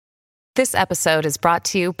This episode is brought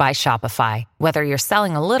to you by Shopify. Whether you're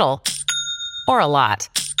selling a little or a lot,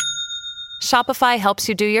 Shopify helps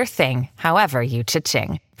you do your thing, however you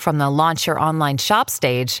cha-ching. From the launch your online shop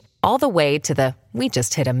stage, all the way to the we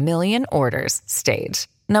just hit 1 million orders stage.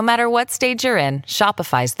 No matter what stage you're in,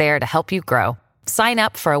 Shopify's there to help you grow. Sign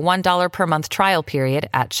up for a $1 per month trial period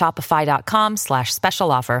at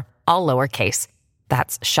shopify.com/special offer, all lowercase.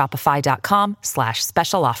 That's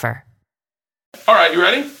shopify.com/special offer. All right, you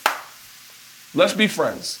ready? Let's be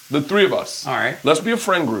friends, the three of us. All right. Let's be a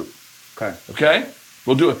friend group. Okay. Okay?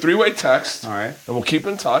 We'll do a 3-way text. All right. And we'll keep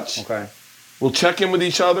in touch. Okay. We'll check in with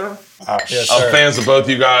each other. Yes, I'm fans of both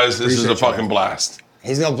you guys. This is a fucking man. blast.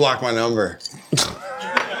 He's gonna block my number.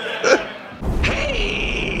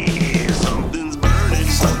 Hey, something's burning,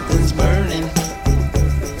 something's burning,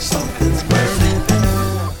 something's burning.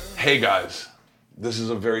 Hey guys, this is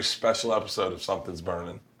a very special episode of Something's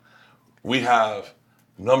Burning. We have,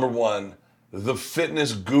 number one, the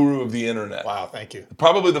fitness guru of the internet. Wow, thank you.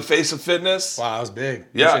 Probably the face of fitness. Wow, that was big.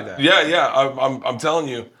 Yeah, Appreciate that. yeah. I'm telling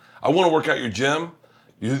you, I want to work out your gym.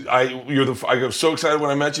 I got so excited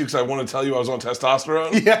when I met you because I want to tell you I was on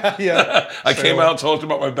testosterone. Yeah. I came out and talked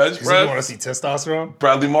about my bench You press. want to see testosterone?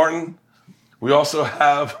 Bradley Martyn. We also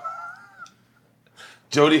have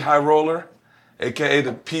Jody High Roller, a.k.a.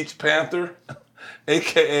 the Peach Panther,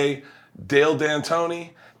 a.k.a. Dale D'Antoni,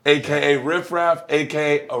 a.k.a. Riff, Raff,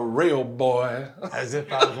 a.k.a. a real boy. As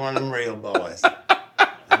if I was one of them real boys.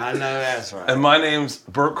 I know that's right. And my name's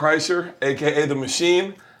Bert Kreischer, a.k.a. The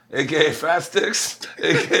Machine, a.k.a. Fat Sticks,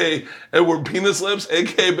 a.k.a. Edward Penis Lips,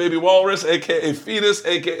 a.k.a. Baby Walrus, a.k.a. Fetus,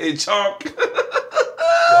 a.k.a. Chonk.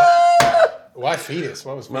 Why fetus?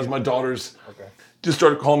 What was fetus? That's my daughters. Okay. Just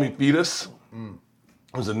started calling me Fetus.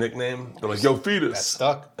 It was a nickname. They're like, yo, Fetus. That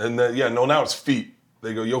stuck? And then, now it's Feet.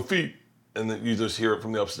 They go, yo, Feet. And then you just hear it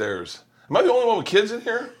from the upstairs. Am I the only one with kids in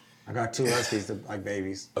here? I got 2 huskies that like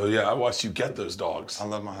babies. Oh, yeah, I watched you get those dogs. I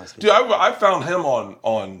love my huskies. Dude, I found him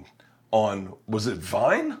on was it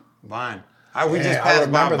Vine? Vine. We Yeah, just I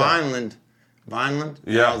passed by remember that. Vineland.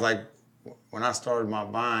 And Yeah. I was like, when I started my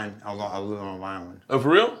Vine, I was living on Vineland. Oh, for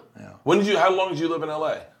real? Yeah. How long did you live in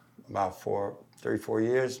LA? About 4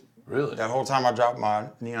 years. Really? That whole time I dropped my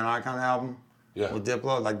Neon Icon album Yeah. with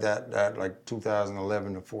Diplo, like that like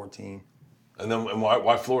 2011 to 14. And then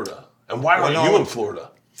why Florida? And why Well, aren't no. you in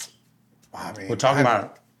Florida? I mean, We're talking about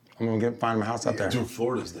it. I'm gonna find my house out there. Dude,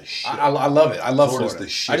 Florida's the shit. I love it. I love Florida's Florida. the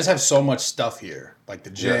shit. I just have so much stuff here, like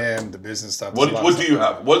the gym, Yeah. the business stuff. What There's a lot of do you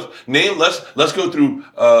have? Let's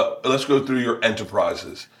go through your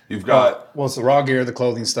enterprises. You've got Well, it's the raw gear, the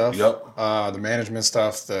clothing stuff. Yep. The management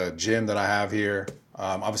stuff, the gym that I have here.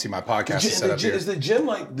 Obviously, my podcast is set up here. is the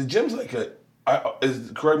gym's like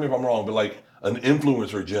correct me if I'm wrong, but like an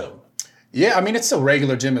influencer gym. Yeah, I mean, it's a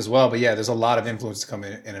regular gym as well, but yeah, there's a lot of influence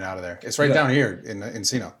coming in and out of there. It's right down here in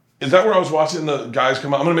Encino. Is that where I was watching the guys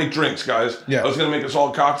come out? I'm gonna make drinks, guys. Yeah. I was gonna make us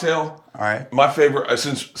all a cocktail. All right. My favorite,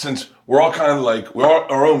 since we're all kind of like we're all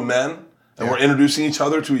our own men and we're introducing each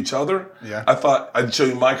other to each other. Yeah. I thought I'd show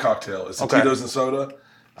you my cocktail. It's the Okay. Tito's and soda,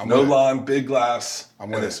 no with it. lime, big glass,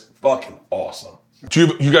 with and it. it's fucking awesome.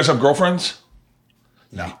 Do you guys have girlfriends?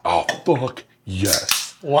 No. Oh fuck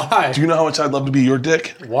yes. Why? Do you know how much I'd love to be your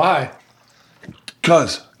dick? Why?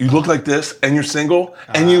 Cause you look like this, and you're single,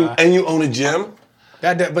 and you own a gym.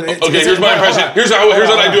 But Okay, here's my impression. Here's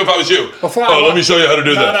what I'd do if I was you. Let me show you how to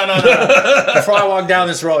do that. No. Before I walk down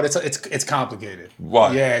this road, it's complicated.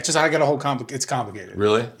 Why? Yeah, it's just I got a whole it's complicated.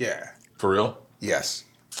 Really? Yeah. For real? Yes.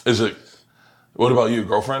 Is it? What about you,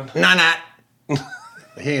 girlfriend? Nah.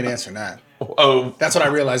 He ain't answering that. Oh, That's what I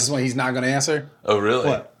realized is when he's not going to answer. oh, really?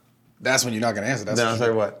 What? That's when you're not going to answer. Then I'll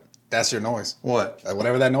say what? That's your noise. What? Like,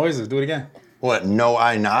 whatever that noise is, do it again. What? No,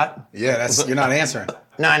 I not? Yeah, you're not answering.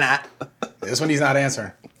 No, not. This one he's not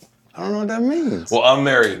answering. I don't know what that means. Well, I'm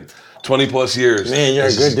married, 20 plus years. Man, you're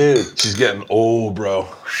a good dude. She's getting old, bro.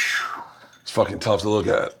 It's fucking tough to look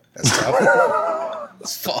at. That's tough.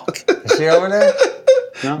 Fuck. Is she over there?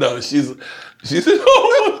 No, she's. Are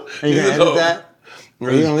you gonna edit that?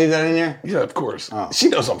 Are you gonna leave that in there? Yeah, of course. She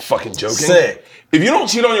knows I'm fucking joking. Sick. If you don't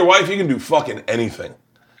cheat on your wife, you can do fucking anything.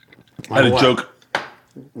 I had a wife. joke.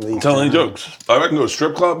 Tell any jokes. I can go to a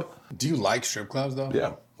strip club. Do you like strip clubs though?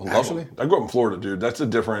 Yeah, I love Actually? them. I grew up in Florida, dude. That's a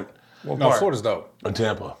different. No, Florida's dope. In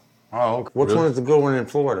Tampa, Oh, okay. Which one is the good one in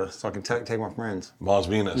Florida? So I can take my friends. Mons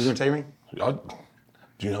Venus. You gonna take me?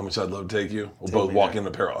 Do you know how much I'd love to take you? We'll both walk in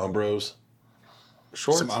a pair of Umbros.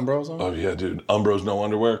 Shorts? Some Umbros on? Oh yeah, dude. Umbros, no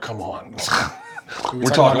underwear. Come on. We We're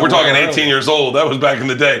talking 18 earlier. years old. That was back in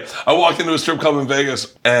the day. I walked into a strip club in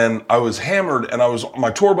Vegas and I was hammered and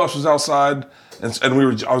my tour bus was outside And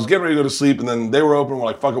I was getting ready to go to sleep, and then they were open. We're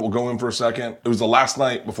like, fuck it, we'll go in for a second. It was the last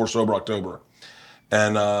night before Sober October.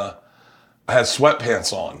 And I had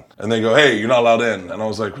sweatpants on. And they go, hey, you're not allowed in. And I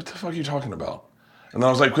was like, what the fuck are you talking about? And then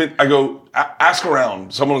I was like, I go, ask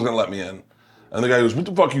around. Someone was going to let me in. And the guy goes, what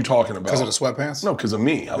the fuck are you talking about? Because of the sweatpants? No, because of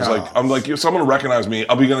me. I'm like, if someone will recognize me,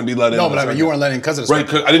 I'll be going to be let in. No, but I mean, you weren't let in because of the sweatpants. Right,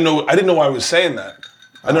 because I didn't know why I was saying that.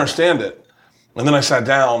 I didn't understand it. And then I sat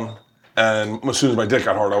down, and as soon as my dick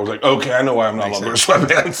got hard, I was like, okay, I know why I'm not allowed to wear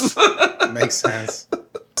sweatpants. Makes sense.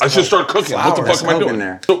 I should start cooking. What the fuck am I doing?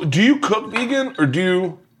 There. So, do you cook vegan, or do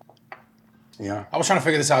you... Yeah. I was trying to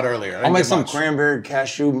figure this out earlier. I'll make some cranberry,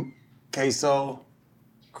 cashew, queso,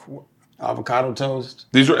 avocado toast.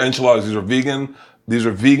 These are enchiladas. These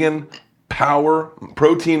are vegan power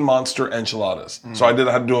protein monster enchiladas. So I had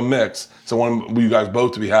to do a mix. So I wanted you guys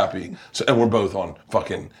both to be happy. So, and we're both on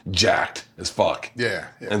fucking jacked as fuck. Yeah.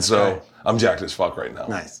 And so I'm jacked as fuck right now.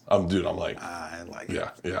 Nice. I'm like. I like it.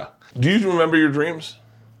 Yeah. Do you remember your dreams?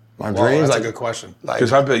 My dreams? That's a good question.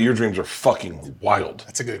 Because I bet your dreams are fucking wild.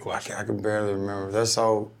 That's a good question. I can barely remember. They're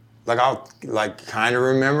so, I'll kind of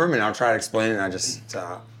remember them, and I'll try to explain it, and I just...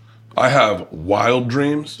 I have wild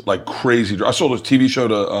dreams, like crazy dreams. I sold a TV show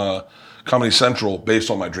to Comedy Central based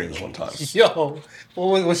on my dreams one time. Yo,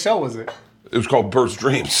 what show was it? It was called Bert's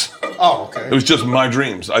Dreams. Oh, okay. It was just my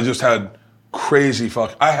dreams. I just had crazy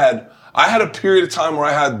fuck. I had a period of time where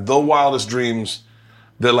I had the wildest dreams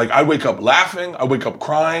that I wake up laughing, I wake up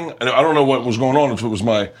crying, and I don't know what was going on. If it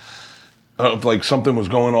was something was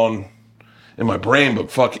going on in my brain, but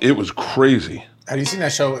fuck, it was crazy. Have you seen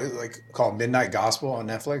that show called Midnight Gospel on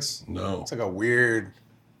Netflix? No. It's like a weird,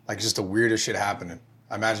 just the weirdest shit happening.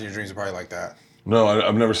 I imagine your dreams are probably like that. No,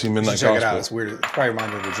 I've never seen Midnight Gospel. Check it out. It's weird. It probably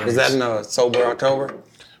reminds me of the dreams. Is that in Sober October?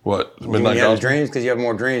 What? Midnight Gospel? You have dreams because you have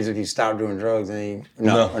more dreams if you stop doing drugs. No,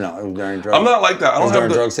 it was during drugs. I'm not like that. I don't have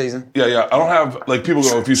during drug season? Yeah. I don't have, people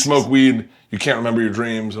go, if you smoke weed, you can't remember your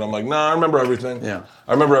dreams. And I'm like, nah, I remember everything. Yeah.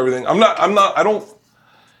 I remember everything. I don't.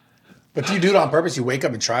 But do you do it on purpose? You wake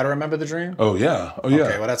up and try to remember the dream? Oh, yeah. Okay,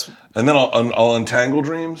 well, that's... And then I'll untangle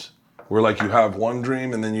dreams where, you have one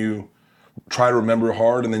dream and then you try to remember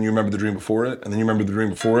hard and then you remember the dream before it and then you remember the dream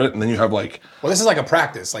before it and then you have, Well, this is like a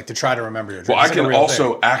practice, to try to remember your dream. Well, I can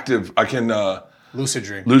also lucid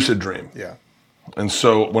dream. Lucid dream. Yeah. And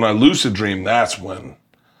so when I lucid dream, that's when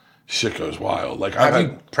shit goes wild. Have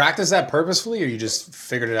you practiced that purposefully or you just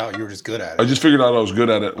figured it out, you were just good at it? I just figured out I was good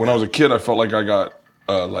at it. When I was a kid, I felt like I got...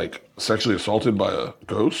 sexually assaulted by a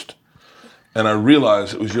ghost, and I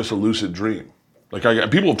realized it was just a lucid dream.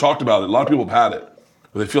 People have talked about it. A lot of people have had it,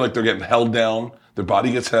 where they feel like they're getting held down, their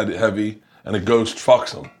body gets heavy, and a ghost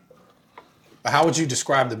fucks them. How would you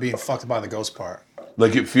describe the being fucked by the ghost part?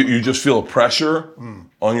 You just feel a pressure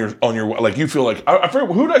on your you feel like I forget,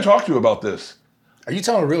 who did I talk to about this? Are you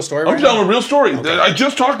telling a real story? I'm telling a real story. Okay. I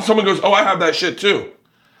just talked to someone who goes, oh, I have that shit too,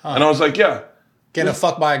 and I was like, yeah. Getting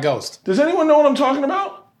fucked by a ghost. Does anyone know what I'm talking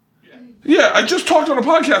about? Yeah, I just talked on a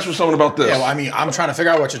podcast with someone about this. Yeah, well, I'm trying to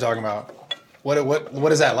figure out what you're talking about.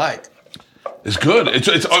 What is that like? It's good. It's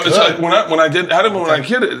like when I was a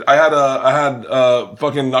kid, I had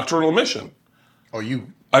fucking nocturnal emission. Oh,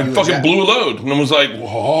 I fucking blew a load and I was like,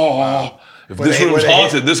 whoa. Wow. If this room's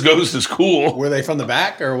haunted, this ghost is cool. Were they from the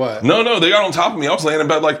back or what? No, they got on top of me. I was laying in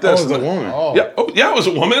bed like this. Oh, it was a woman. Oh. Yeah, it was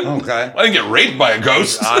a woman. Okay. I didn't get raped by a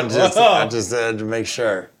ghost. I just said to make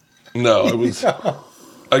sure. No, it was.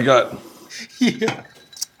 I got. Yeah.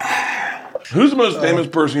 Who's the most famous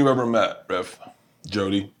person you've ever met, Riff?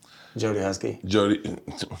 Jody. Jody Husky. Jody.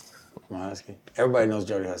 My husky. Everybody knows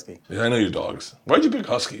Jody Husky. Yeah, I know your dogs. Why'd you pick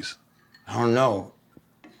huskies? I don't know.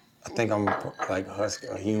 I think I'm like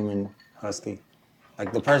a human husky.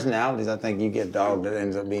 The personalities, I think you get a dog that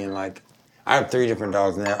ends up being I have 3 different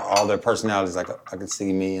dogs and all their personalities, I could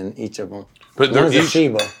see me in each of them. But One's a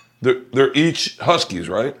Shiba. They're each huskies,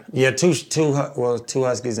 right? Yeah, two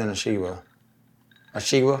huskies and a Shiba. A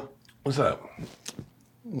Shiba? What's that?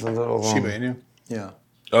 The little Shiba Inu? Yeah.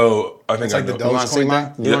 Oh, I think it's like the You want to see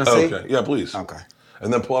mine? You want to see? Okay. Yeah, please. Okay.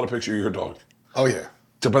 And then pull out a picture of your dog. Oh, yeah.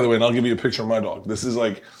 So, by the way, and I'll give you a picture of my dog. This is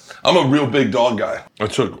I'm a real big dog guy.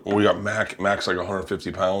 We got Mac. Mac's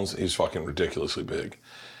 150 pounds. He's fucking ridiculously big.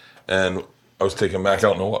 And I was taking Mac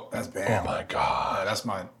out in the walk. That's Bam. Oh my God. Yeah, that's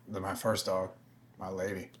my first dog, my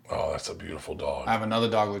lady. Oh, that's a beautiful dog. I have another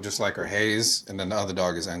dog look just like her, Hayes, and then the other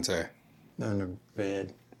dog is Ente. In the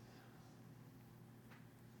bed.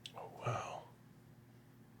 Oh, wow.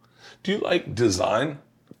 Do you like design?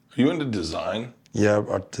 Are you into design? Yeah,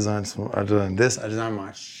 I designed this. I designed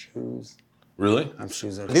my shoes. Really? I'm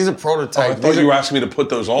shoes. These are prototypes. I thought you were asking me to put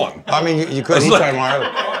those on. I mean, you could. He tried one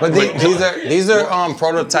earlier. But these are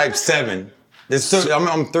prototype 7.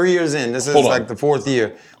 I'm 3 years in. This is Hold on. like the 4th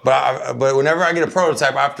year. But whenever I get a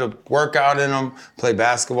prototype, I have to work out in them, play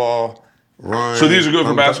basketball, run. So these are good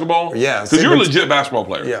for basketball? Yeah. Because you're a legit basketball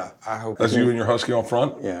player. Yeah, I hope. That's you and your husky on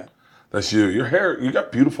front? Yeah. That's you. Your hair, you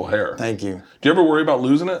got beautiful hair. Thank you. Do you ever worry about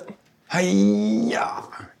losing it? Hi-ya.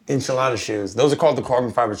 Enchilada shoes. Those are called the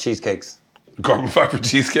carbon fiber cheesecakes. Carbon fiber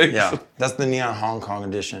cheesecake? Yeah. That's the neon Hong Kong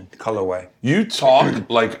edition, colorway. You talk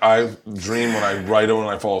like I dream when I write it when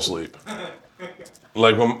I fall asleep.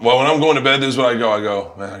 Like when I'm going to bed, this is what I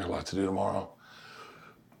go, man, I got a lot to do tomorrow.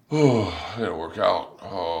 Oh, I gotta work out.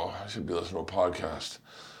 Oh, I should be listening to a podcast.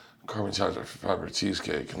 Carbon fiber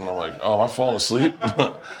cheesecake. And I'm like, oh, am I falling asleep?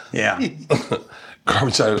 Yeah.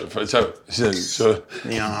 Carbon fiber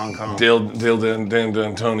Neon Hong Kong. Dale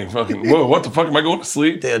Dan Tony. Fucking, whoa, what the fuck? Am I going to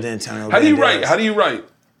sleep? Dale D'Antonio. How do you write? How do you write?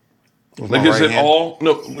 Like, is it all?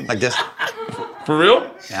 No. Like this? For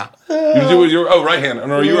real? Yeah. You do with your right-handed.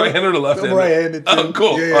 Or are you right-handed or left-handed? I'm right-handed, too. Oh,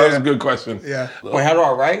 cool. Yeah, Oh, that was yeah. a good question. Yeah. Wait, how do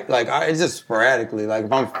I write? Like, it's just sporadically. Like,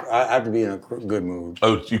 if I have to be in a good mood.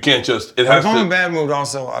 Oh, you can't just. It If has I'm in a to. bad mood,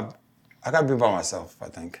 also, I gotta be by myself, I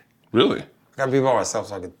think. Really? I gotta be by myself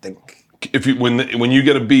so I can think. If you when you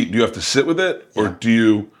get a beat, do you have to sit with it, or do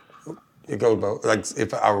you? It goes both. Like,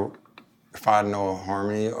 if I know a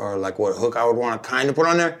harmony or like what hook I would want to kind of put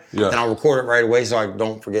on there, Yeah. then I'll record it right away so I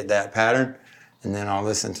don't forget that pattern, and then I'll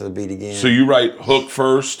listen to the beat again. So you write hook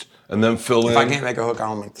first and then fill in. if I can't make a hook, I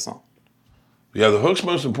don't make the song. Yeah, the hook's the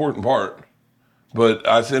most important part, but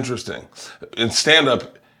that's interesting. In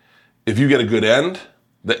stand-up, if you get a good end,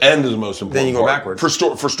 the end is the most important. Then you go part. backwards.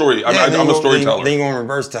 For story. I'm then a you go- storyteller. Then you go in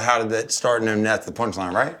reverse to how did that start, and then that's the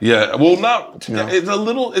punchline, right? Yeah, well, not. No. It's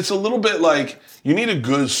a little bit like you need a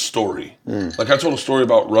good story. Mm. Like I told a story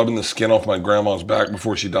about rubbing the skin off my grandma's back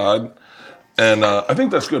before she died, and I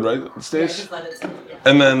think that's good, right, Stace? Just let it sit. Yeah.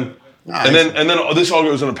 And then this all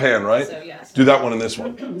goes in a pan, right? So, yes. Do that one and this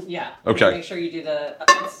one. Yeah. Okay. Make sure you do the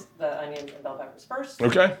onion and bell peppers first.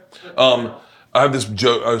 Okay. I have this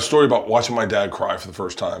a story about watching my dad cry for the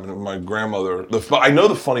first time, and my grandmother. I know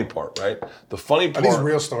the funny part, right? The funny part. these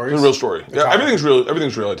real stories? They're real story. Yeah, copy. everything's real.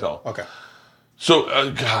 Everything's real. I tell. Okay. So,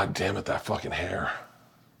 God damn it, that fucking hair.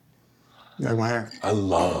 You like my hair? I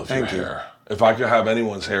love Thank your you. hair. If I could have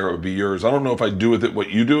anyone's hair, it would be yours. I don't know if I'd do with it what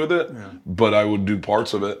you do with it, but I would do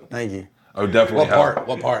parts of it. Thank you. I would definitely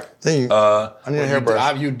What part? Thank you. I need a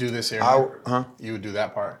hairbrush. You'd do this here. Huh? You would do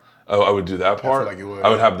that part. Oh, I would do that part. like you would. I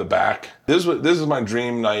would have the back. This is my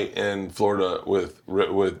dream night in Florida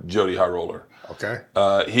with Jody High Roller. Okay.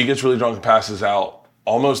 He gets really drunk and passes out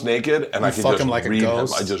almost naked, and I can fuck just him like a read him.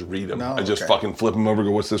 ghost? I just read him. No? I just Okay. fucking flip him over.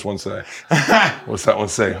 Go, what's this one say? What's that one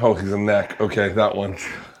say? Oh, he's a neck. Okay, that one.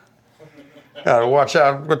 Gotta watch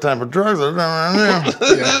out what type of drugs are down there.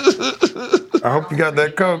 Yeah. I hope you got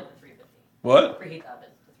that coke. What? Preheat the oven.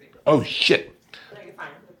 for 3 minutes. Oh shit. No, you're fine.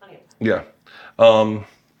 There's plenty of time. Yeah.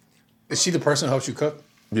 Is she the person who helps you cook?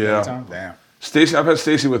 Yeah. All the time? Damn. Stacy, I've had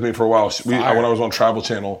Stacy with me for a while. When Fire. I was on Travel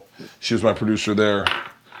Channel, she was my producer there,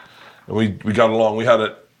 and we got along. We had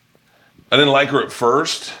it. I didn't like her at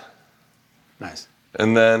first, Nice.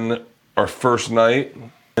 and then our first night,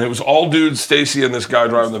 and it was all dudes. Stacy and this guy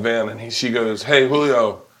driving the van, and she goes, "Hey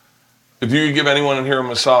Julio, if you could give anyone in here a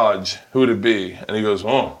massage, who would it be?" And he goes,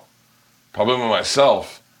 "Oh, probably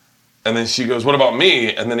myself." And then she goes, "What about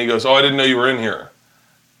me?" And then he goes, "Oh, I didn't know you were in here."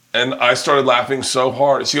 And I started laughing so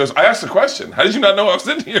hard. She goes, "I asked the question. How did you not know I was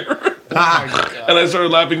in here?" And I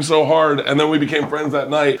started laughing so hard. And then we became friends that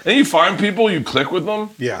night. And you find people, you click with them.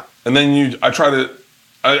 Yeah. And then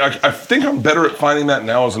I think I'm better at finding that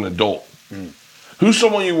now as an adult. Who's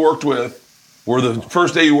someone you worked with where the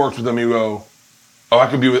first day you worked with them, you go, "Oh, I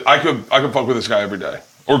could fuck with this guy every day."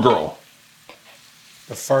 Or girl.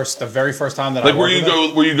 The very first time that Like I where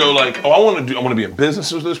worked you go like, "Oh, I want to be in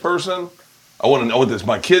business with this person. I want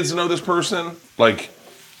my kids to know this person." Like,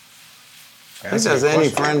 I think there's any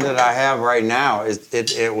friend that I have right now,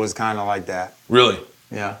 it was kind of like that. really?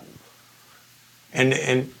 Yeah.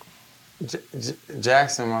 And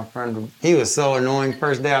Jackson, my friend, he was so annoying.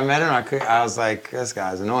 First day I met him, I was like, this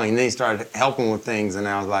guy's annoying. And then he started helping with things, and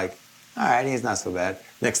I was like, all right, he's not so bad.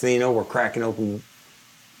 Next thing you know, we're cracking open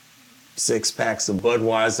 6 packs of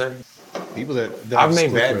Budweiser. People that I've made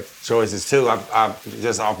split bad with. choices too. I've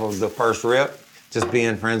just off of the first rip, just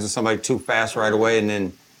being friends with somebody too fast right away, and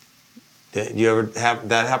then you ever have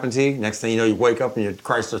that happen to you? Next thing you know, you wake up and your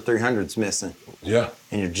Chrysler 300's missing, Yeah.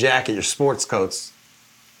 and your jacket, your sports coat's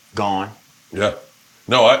gone. Yeah.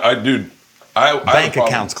 No, I dude. I had a Bank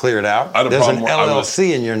problem. account's cleared out. I had a There's an problem where I was-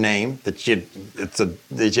 LLC in your name that you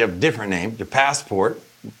have a different name. Your passport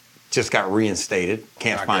just got reinstated.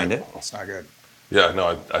 Can't Not find good. it. It's not good. Yeah,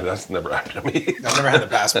 no, that's never happened to me. I've never had the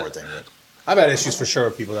passport thing. But I've had issues for sure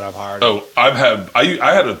with people that I've hired. Oh, I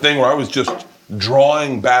had a thing where I was just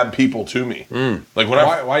drawing bad people to me. Like when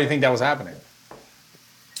Why do you think that was happening?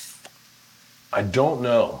 I don't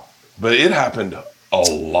know, but it happened a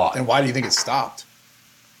lot. And why do you think it stopped?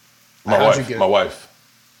 My wife.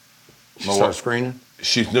 She started screening?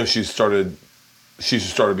 She started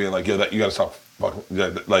being like, yo, you gotta stop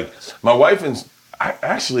fucking. Like, my wife,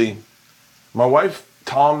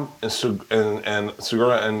 Tom, and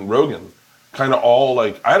Segura and Rogan, kind of all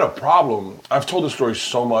like, I had a problem. I've told this story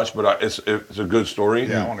so much, but it's a good story.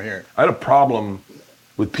 Yeah, I want to hear it. I had a problem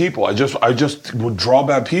with people. I just would draw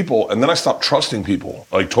bad people, and then I stopped trusting people,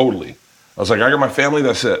 like totally. I was like, I got my family,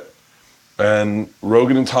 that's it. And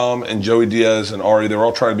Rogan and Tom and Joey Diaz and Ari, they were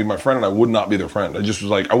all trying to be my friend, and I would not be their friend. I just was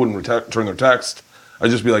like, I wouldn't return their text. I'd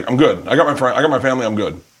just be like, I'm good. I got my friend, I got my family, I'm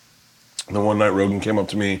good. And then one night, Rogan came up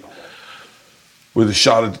to me with a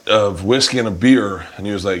shot of whiskey and a beer, and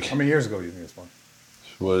he was like, How many years ago do you think this was?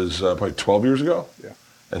 It was probably 12 years ago. Yeah.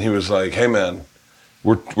 And he was like, hey man,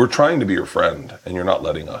 we're trying to be your friend, and you're not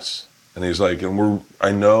letting us. And he's like,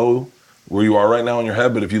 I know where you are right now in your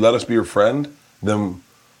head, but if you let us be your friend, then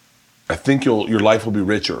I think your life will be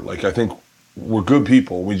richer. Like, I think we're good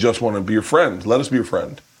people. We just want to be your friend. Let us be your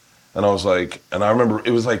friend. And I was like, and I remember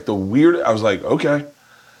it was like I was like, okay.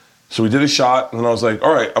 So we did a shot, and then I was like,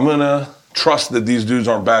 all right, I'm gonna trust that these dudes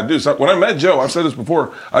aren't bad dudes. When I met Joe, I've said this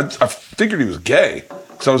before, I figured he was gay.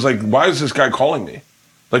 So I was like, why is this guy calling me?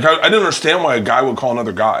 Like, I didn't understand why a guy would call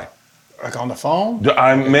another guy. Like on the phone?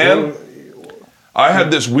 I had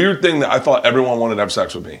this weird thing that I thought everyone wanted to have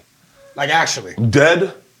sex with me. Like actually?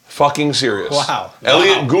 Dead fucking serious. Wow.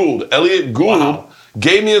 Elliot Gould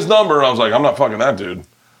gave me his number, and I was like, I'm not fucking that dude.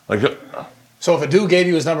 Like, so if a dude gave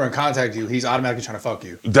you his number and contacted you, he's automatically trying to fuck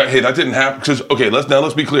you. That didn't happen. Because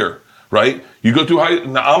let's be clear, right? You go through high.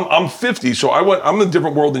 Now I'm 50, so I'm in a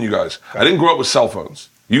different world than you guys. I didn't grow up with cell phones.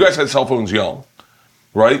 You guys had cell phones young,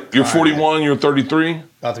 right? You're 41, you're 33.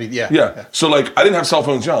 About to be, yeah. Yeah. So like, I didn't have cell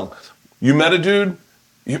phones young. You met a dude.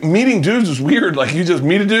 Meeting dudes is weird. Like, you just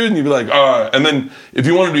meet a dude and you'd be like, and then if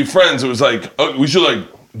you wanted to be friends, it was like, oh, we should like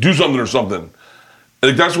do something or something.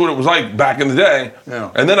 Like, that's what it was like back in the day.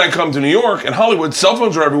 Yeah. And then I come to New York and Hollywood, cell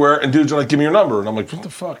phones are everywhere, and dudes are like, give me your number. And I'm like, what the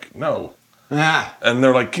fuck? No. Ah. And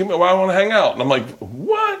they're like, well, I want to hang out. And I'm like,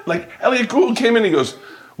 what? Like, Elliot Gould came in, he goes,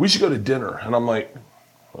 we should go to dinner. And I'm like,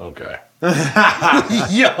 okay.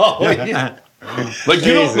 Yo. Like,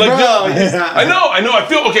 you know, like, I know, I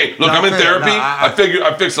feel, okay, look, I'm in therapy,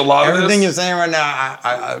 I fixed a lot of this. Everything you're saying right now,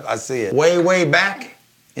 I see it. Way back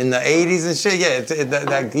in the 80s and shit,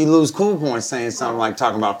 yeah, you lose cool points saying something like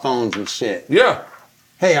talking about phones and shit. Yeah.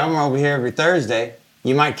 Hey, I'm over here every Thursday.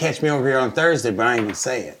 You might catch me over here on Thursday, but I ain't gonna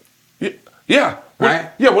say it. Yeah.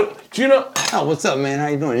 Right? What, do you know? Oh, what's up, man? How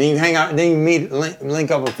you doing? And you hang out, then you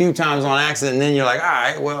link up a few times on accident, and then you're like, all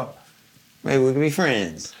right, well, maybe we can be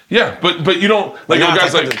friends. Yeah, but you don't, like, a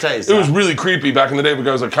guy's like, it was really creepy back in the day, but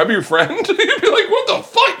guys like, can I be your friend? You'd be like, what the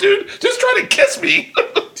fuck, dude? Just try to kiss me.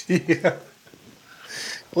 Yeah.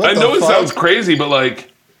 I know it sounds crazy, but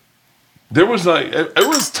like, there was like, it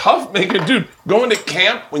was tough making, dude, going to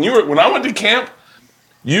camp, when I went to camp,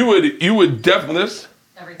 you would definitely,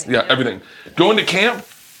 Everything. Yeah, everything. Going to camp,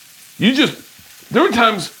 there were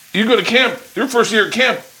times you go to camp, your first year at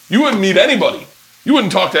camp, you wouldn't meet anybody. You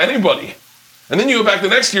wouldn't talk to anybody. And then you go back the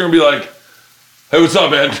next year and be like, hey, what's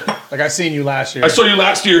up, man? Like, I seen you last year. I saw you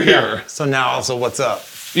last year here. Yeah. So now also, what's up?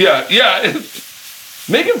 Yeah.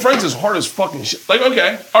 Making friends is hard as fucking shit. Like,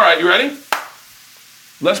 okay, all right, you ready?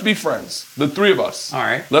 Let's be friends, the three of us. All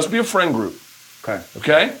right. Let's be a friend group.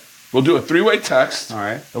 Okay. We'll do a 3-way text. All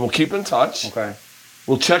right. And we'll keep in touch. Okay.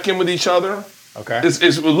 We'll check in with each other. Okay.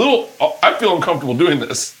 It's a little, I feel uncomfortable doing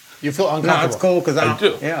this. You feel uncomfortable? No, it's cool because I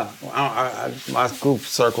do. Yeah. My group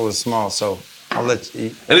circle is small, so I'll let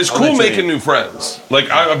you. And it's cool making new friends. Like,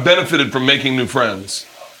 I've benefited from making new friends,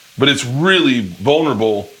 but it's really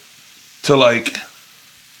vulnerable to like.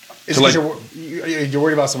 Is it because you're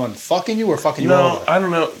worried about someone fucking you or fucking you over? I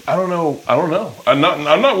don't know. I'm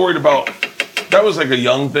not worried about. That was like a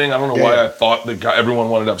young thing. I don't know why I thought that everyone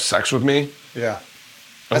wanted to have sex with me. Yeah.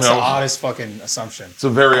 That's the oddest fucking assumption. It's a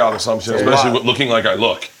very odd assumption, especially with looking like I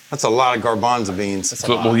look. That's a lot of garbanzo beans.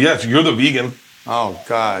 Well, yes, you're the vegan. Oh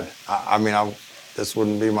God. I mean, this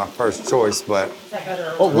wouldn't be my first choice, but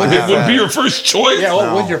it would be your first choice. Yeah,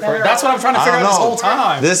 what would your first? That's what I'm trying to figure out this whole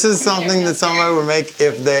time. This is something that somebody would make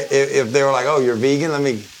if they were like, oh, you're vegan. Let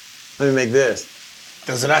me make this.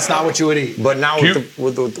 So that's not what you would eat. But now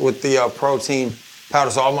with the protein powder,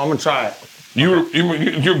 so I'm gonna try it. You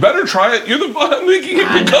better try it. You're the one making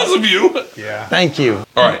it because of you. Yeah. Thank you.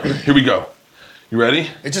 All right, here we go. You ready?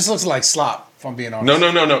 It just looks like slop If I'm being honest.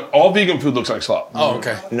 No. All vegan food looks like slop. Oh,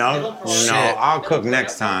 okay. No, I'll cook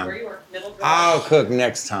next time. Where you work, middle ground. I'll cook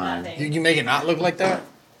next time. You make it not look like that?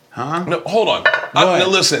 Huh? No, hold on. What? Now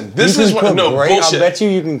listen, this You is can what, cook no, great. bullshit. I bet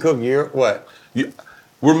you can cook your, what?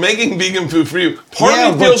 We're making vegan food for you. Part Yeah,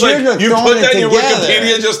 of me but feels you're like just you throwing put it that in your together.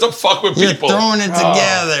 Wikipedia just to fuck with You're people. throwing it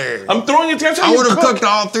together. I'm throwing it together. That's how I you would have cook. cooked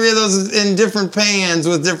all three of those in different pans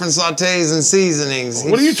with different sautés and seasonings.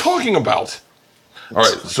 What are you talking about? All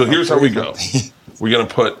right, so here's how we go. We're gonna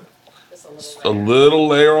put Just a little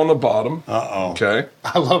layer on the bottom. Uh-oh. Okay.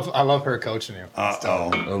 I love her coaching you. Uh-oh.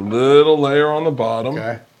 A little layer on the bottom.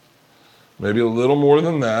 Okay. Maybe a little more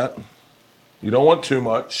than that. You don't want too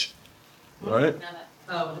much, right?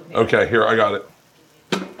 Oh, the Okay, here, I got it.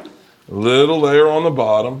 A little layer on the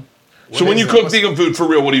bottom. So when is you it? cook What's- vegan food, for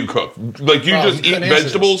real, what do you cook? Like you Oh, just you eat couldn't answer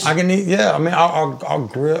vegetables? I can eat, yeah. I mean, I'll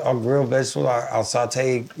grill vegetables. I'll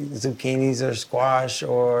saute zucchinis or squash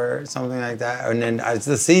or something like that. And then it's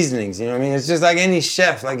the seasonings. You know what I mean? It's just like any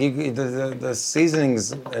chef. Like the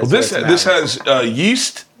seasonings. Well, this has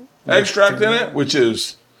yeast extract in it, which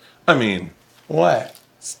is, I mean, what?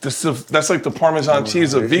 that's like the Parmesan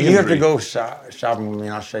cheese of vegan. You have to go shopping with me,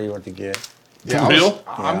 and I'll show you what to get. Yeah, For real?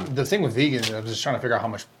 The thing with vegans, I'm just trying to figure out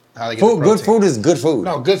how they get Food, the good protein. food is good food.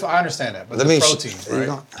 No, good. I understand that, but Let the me protein, you right?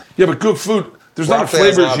 don't- Yeah, but good food. There's not Broccoli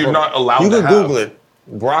has a lot flavors of you're protein. not allowed You to can have. Google it.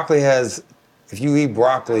 Broccoli has. If you eat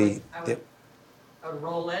broccoli. I would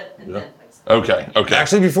roll it and then place it. Okay.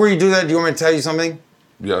 Actually, before you do that, do you want me to tell you something?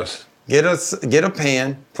 Yes. Get a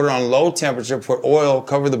pan, put it on low temperature, put oil,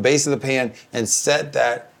 cover the base of the pan, and set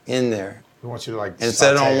that in there. We want you to like And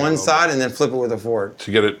set it saute on a one little side, and then flip it with a fork.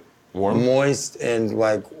 To get it warm. Moist and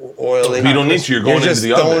like oily. But you don't need to. You're going just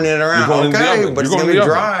into the oven. throwing it around. You're going into the Okay, oven. but it's You're gonna going be into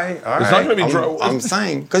the dry. oven. All It's right. not gonna be dry. I'm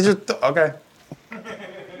saying because you're okay.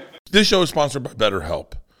 This show is sponsored by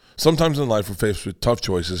BetterHelp. Sometimes in life we're faced with tough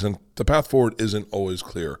choices, and the path forward isn't always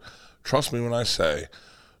clear. Trust me when I say,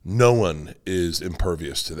 no one is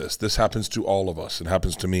impervious to this. This happens to all of us. It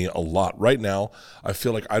happens to me a lot. Right now, I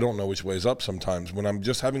feel like I don't know which way is up sometimes. When I'm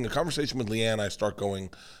just having a conversation with Leanne, I start going,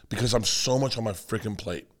 because I'm so much on my freaking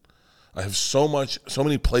plate. I have so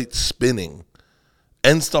many plates spinning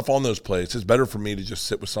and stuff on those plates. It's better for me to just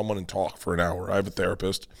sit with someone and talk for an hour. I have a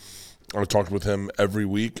therapist. I talk with him every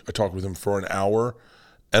week. I talk with him for an hour,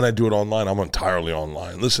 and I do it online. I'm entirely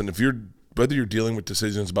online. Listen, whether you're dealing with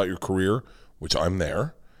decisions about your career, which I'm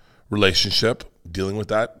there, relationship, dealing with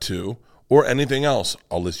that too, or anything else,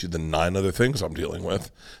 I'll list you the 9 other things I'm dealing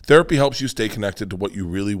with. Therapy helps you stay connected to what you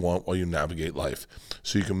really want while you navigate life,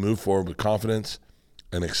 so you can move forward with confidence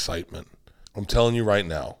and excitement. I'm telling you right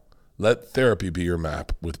now, let therapy be your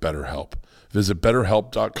map with BetterHelp. Visit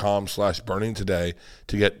BetterHelp.com/burning today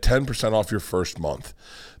to get 10% off your first month.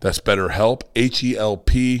 That's BetterHelp,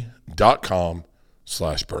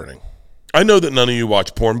 HELP.com/burning. I know that none of you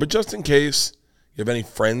watch porn, but just in case you have any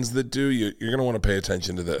friends that do, you're going to want to pay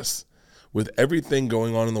attention to this. With everything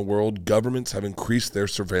going on in the world, governments have increased their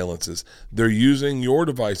surveillances. They're using your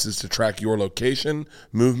devices to track your location,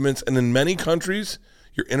 movements, and in many countries,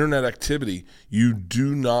 your internet activity. You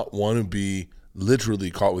do not want to be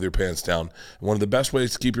literally caught with your pants down. And one of the best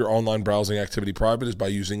ways to keep your online browsing activity private is by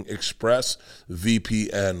using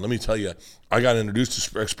ExpressVPN. Let me tell you, I got introduced to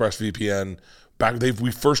ExpressVPN we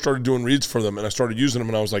first started doing reads for them, and I started using them,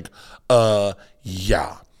 and I was like,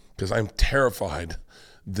 yeah, because I'm terrified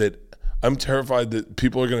that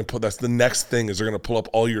people are going to that's the next thing is they're going to pull up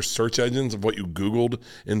all your search engines of what you Googled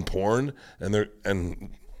in porn, and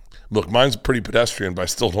look, mine's pretty pedestrian, but I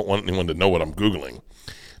still don't want anyone to know what I'm Googling.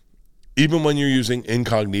 Even when you're using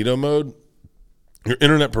incognito mode, your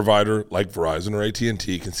internet provider, like Verizon or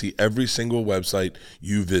AT&T, can see every single website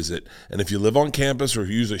you visit. And if you live on campus or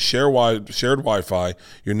use a shared Wi-Fi,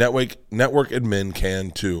 your network admin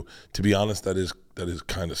can too. To be honest, that is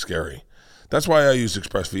kind of scary. That's why I use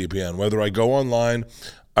ExpressVPN. Whether I go online,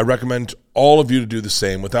 I recommend all of you to do the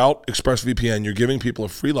same. Without ExpressVPN, you're giving people a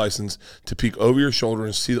free license to peek over your shoulder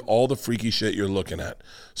and see all the freaky shit you're looking at.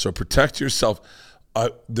 So protect yourself.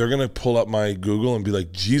 They're going to pull up my Google and be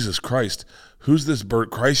like, Jesus Christ, who's this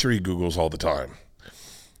Bert Kreischer he Googles all the time?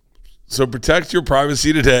 So protect your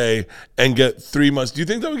privacy today and get 3 months. Do you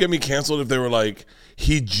think that would get me canceled if they were like,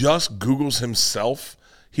 he just Googles himself?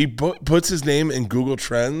 He puts his name in Google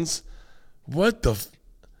Trends? What the?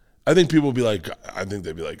 I think people would be like, I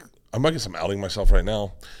guess I'm outing myself right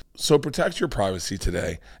now. So protect your privacy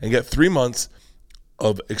today and get 3 months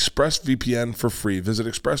of ExpressVPN for free. Visit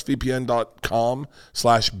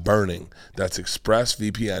expressvpn.com/burning. That's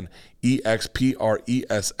ExpressVPN,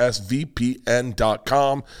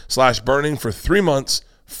 EXPRESSVPN.com/burning for 3 months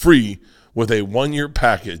free with a 1-year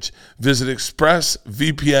package. Visit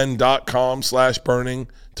expressvpn.com/burning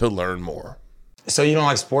to learn more. So you don't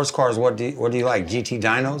like sports cars? What do you like? GT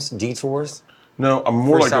dynos, detours, No, I'm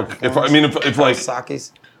more like if like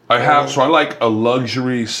Kawasaki's? I like a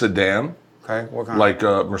luxury sedan. Okay, what kind? Like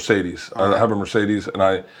Mercedes. I have a Mercedes, and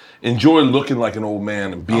I enjoy looking like an old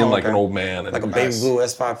man and being like an old man. And like a baby blue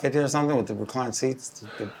S550 or something with the reclined seats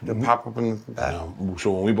that pop up in the back. So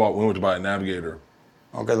when we went to buy a Navigator.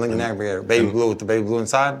 Okay, Lincoln Navigator, baby blue with the baby blue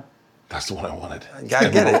inside. That's the one I wanted. Gotta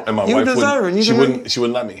get it. And my You wife deserve it. she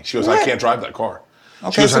wouldn't let me. She goes, I can't drive that car.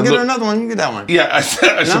 Okay, so get her another one. You get that one. Yeah, I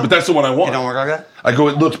said, but that's the one I want. It don't work like that? I go,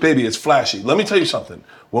 look, baby, it's flashy. Let me tell you something.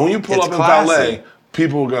 When you pull It's up in classy. valet,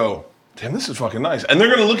 people will go, damn, this is fucking nice. And they're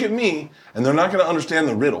going to look at me, and they're not going to understand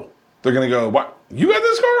the riddle. They're going to go, what? You got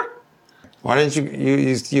this car? Why didn't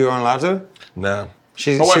you aren't allowed to? Nah.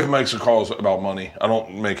 My wife makes calls about money. I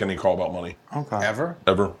don't make any call about money. Okay. Ever?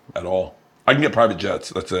 Ever. At all. I can get private jets.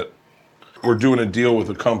 That's it. We're doing a deal with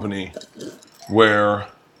a company where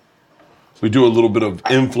we do a little bit of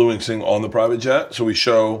influencing on the private jet. So we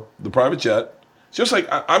show the private jet. It's just like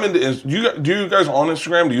I'm into. Do you guys on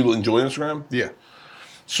Instagram? Do you enjoy Instagram? Yeah.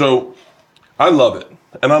 So I love it.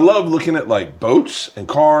 And I love looking at like boats and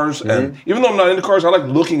cars. And even though I'm not into cars, I like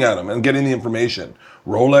looking at them and getting the information.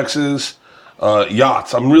 Rolexes,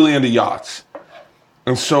 yachts. I'm really into yachts.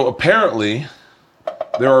 And so apparently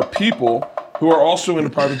there are people who are also into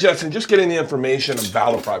private jets and just getting the information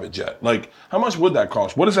about a private jet. Like, how much would that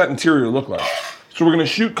cost? What does that interior look like? So we're going to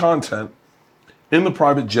shoot content in the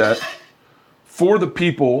private jet for the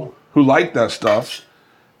people who like that stuff.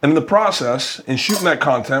 And in the process, in shooting that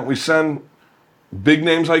content, we send big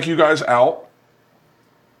names like you guys out.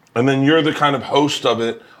 And then you're the kind of host of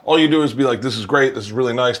it. All you do is be like, this is great. This is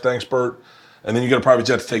really nice. Thanks, Bert. And then you get a private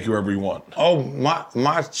jet to take you wherever you want. Oh, my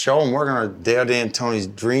show, I'm working on Dale D'Antoni's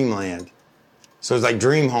Dreamland. So it's like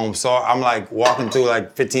dream home. So I'm like walking through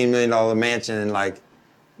like $15 million mansion and like,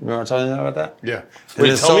 you know what I'm talking about that? Yeah.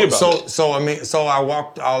 Wait, tell me about it. So I'll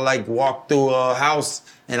walk through a house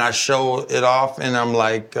and I show it off and I'm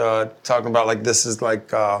like talking about like this is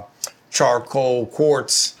like charcoal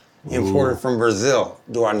quartz imported from Brazil.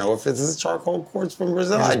 Do I know if this is charcoal quartz from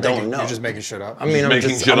Brazil? I don't know. You're just making shit up. I mean, up?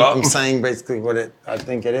 I'm saying basically what I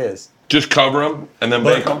think it is. Just cover them and then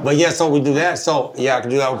bake them? But yeah, so we do that. So yeah, I can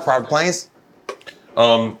do that with private planes. You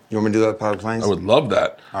want me to do that with private planes? I would love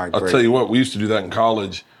that. All right, I'll great. tell you what, we used to do that in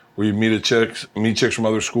college where you meet chicks from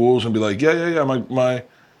other schools and be like, yeah, my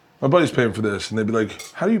buddy's paying for this. And they'd be like,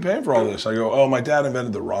 how are you paying for all this? I go, oh, my dad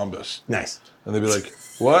invented the rhombus. Nice. And they'd be like,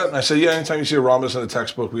 what? And I say, yeah, anytime you see a rhombus in a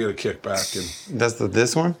textbook, we get a kickback. And That's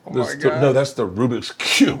this one? no, that's the Rubik's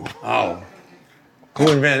Cube. Oh. Who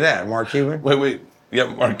invented that? Mark Cuban? Wait. Yeah,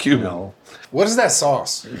 Mark Cuban. No. What is that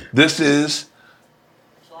sauce? This is...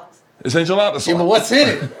 It's enchilada sauce. Yeah, but what's in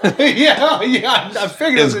it? yeah, I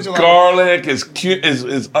figured It's it's enchilada. garlic, it's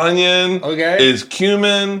onion, Okay. it's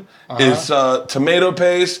cumin, it's tomato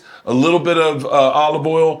paste, a little bit of olive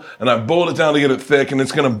oil, and I boiled it down to get it thick, and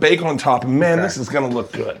it's gonna bake on top. And man, this is gonna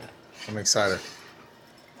look good. I'm excited.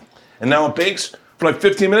 And now it bakes for like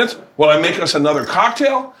 15 minutes while I make us another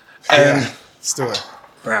cocktail. And Let's do it.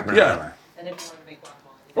 yeah. And if you want to make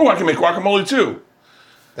guacamole. Oh, I can make guacamole too.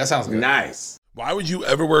 That sounds good. Nice. Why would you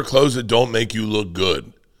ever wear clothes that don't make you look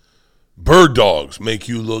good? Bird dogs make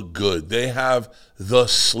you look good. They have the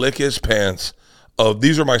slickest pants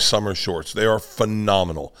these are my summer shorts. They are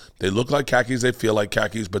phenomenal. They look like khakis, they feel like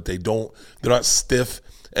khakis, but they're not stiff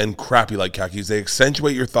and crappy like khakis. They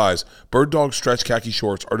accentuate your thighs. Bird Dog stretch khaki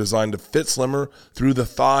shorts are designed to fit slimmer through the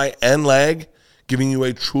thigh and leg, giving you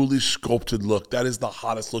a truly sculpted look. That is the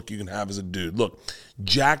hottest look you can have as a dude. Look,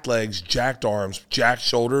 jacked legs, jacked arms, jacked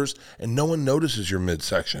shoulders, and no one notices your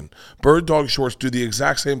midsection. Bird Dog shorts do the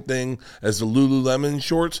exact same thing as the Lululemon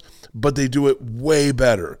shorts, but they do it way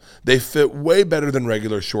better. They fit way better than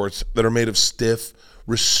regular shorts that are made of stiff,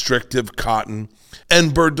 restrictive cotton.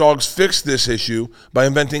 And Bird Dogs fixed this issue by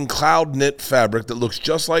inventing cloud knit fabric that looks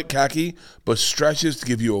just like khaki, but stretches to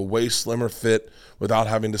give you a way slimmer fit without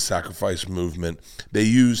having to sacrifice movement. They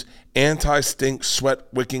use anti-stink sweat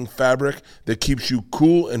wicking fabric that keeps you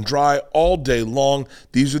cool and dry all day long.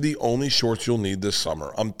 These are the only shorts you'll need this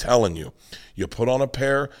summer. I'm telling you. You put on a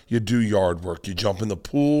pair, you do yard work. You jump in the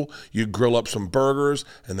pool, you grill up some burgers,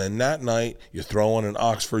 and then that night you throw on an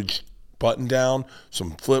Oxford button down,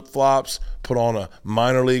 some flip-flops, put on a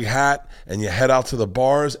minor league hat, and you head out to the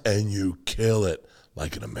bars and you kill it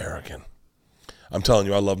like an American. I'm telling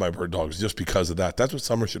you, I love my Bird Dogs just because of that. That's what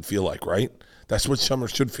summer should feel like, right? That's what summer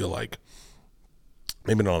should feel like.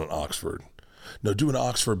 Maybe not an Oxford. No, do an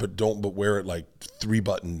Oxford, but wear it like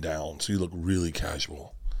 3-button down so you look really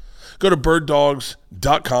casual. Go to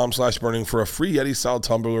birddogs.com/burning for a free Yeti-style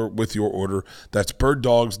tumbler with your order. That's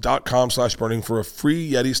birddogs.com/burning for a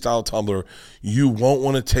free Yeti-style tumbler. You won't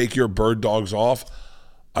want to take your bird dogs off.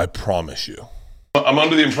 I promise you. I'm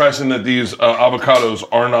under the impression that these avocados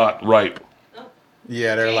are not ripe.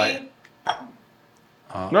 Yeah, they're like...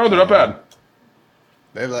 No, they're not bad.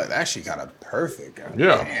 They're like actually kind of perfect.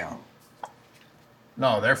 Yeah. Damn.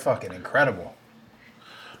 No, they're fucking incredible.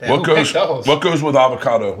 Damn, What goes with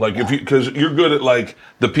avocado? Like if you, because you're good at like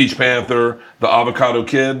the Peach Panther, the Avocado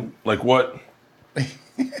Kid. Like what?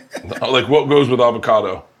 Like what goes with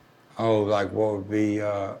avocado? Oh, like what would be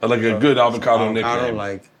Like a good avocado nickname.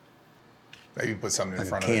 Like Maybe put something in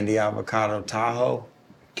front candy avocado Tahoe.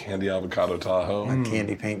 Candy avocado Tahoe. Like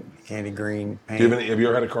candy green paint. Have you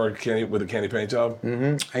ever had a car candy with a candy paint job?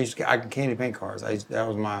 Mm-hmm. I could candy paint cars. That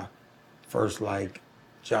was my first like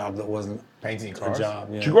job that wasn't painting a cars. job.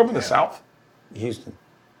 Yeah. Did you grow up in the South?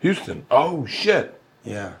 Houston. Oh shit.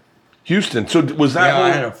 Yeah. Houston. So was that? Yeah, I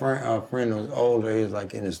had a friend who was older. He was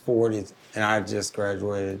like in his 40s, and I just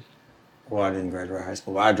graduated. Well, I didn't graduate high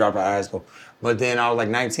school, but I dropped out of high school. But then I was like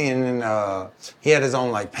 19, and he had his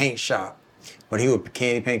own like paint shop, but he would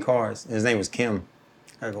candy paint cars. His name was Kim.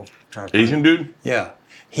 I gotta go try to Asian dude? Yeah.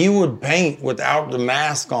 He would paint without the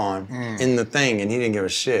mask on in the thing, and he didn't give a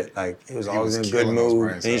shit. Like, he was always in a good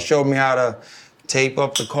mood. And he showed me how to tape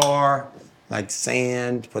up the car, like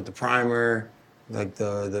sand, put the primer, like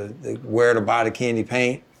the where to buy the candy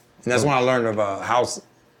paint. And that's when I learned of House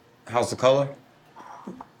of Color.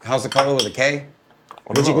 House of Color with a K.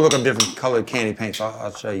 But you can look up different colored candy paints.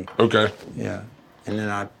 I'll show you. Okay. Yeah. And then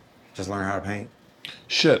I just learned how to paint.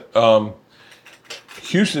 Shit.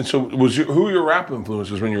 Houston, so who were your rap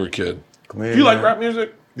influences when you were a kid? Do you like rap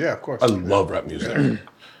music? Yeah, of course. I love rap music.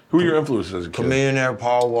 Who were your influences as a kid? Millionaire,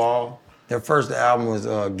 Paul Wall. Their first album was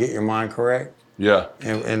Get Your Mind Correct. Yeah.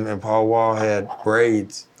 And Paul Wall had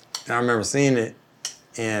braids. And I remember seeing it.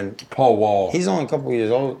 And Paul Wall. He's only a couple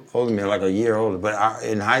years older than me, like a year older, but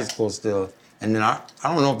in high school still. And then I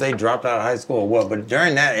don't know if they dropped out of high school or what, but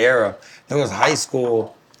during that era, there was high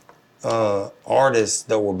school artists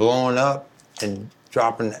that were blowing up and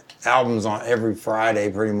dropping albums on every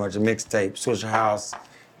Friday, pretty much, a mixtape. Swisher House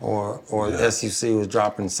or SUC was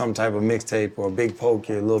dropping some type of mixtape, or Big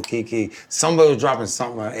Pokey or Lil Kiki. Somebody was dropping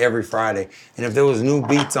something every Friday. And if there was new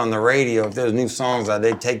beats on the radio, if there was new songs out,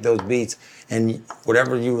 they'd take those beats, and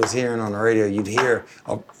whatever you was hearing on the radio, you'd hear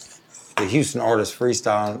the Houston artists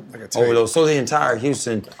freestyle over those. So the entire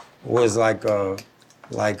Houston was that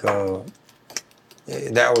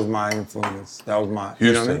was my influence. That was my Houston.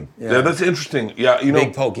 You know what I mean? Yeah, that's interesting. Yeah, you know.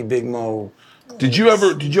 Big Pokey, Big Mo. Did you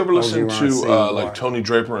ever listen to like Tony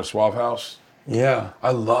Draper and Suave House? Yeah.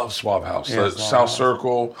 I love Suave House. Yeah, South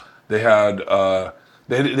Circle. They had I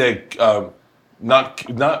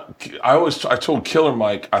told Killer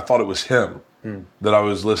Mike I thought it was him that I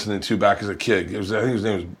was listening to back as a kid. I think his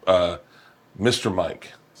name was Mr.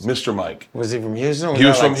 Mike. Mr. Mike. Was he from Houston? He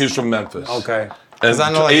was from Memphis. Okay. And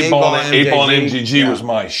I know like 8-Ball and MGG was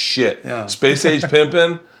my shit. Yeah. Space Age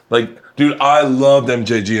Pimpin', like, dude, I loved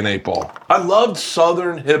MJG and 8-Ball. I loved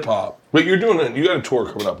Southern hip hop. Wait, you got a tour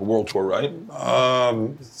coming up, a world tour, right?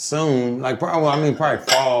 Soon, like probably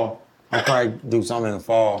fall. I'll probably do something in the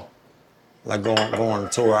fall, like go on a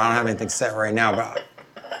tour. I don't have anything set right now, but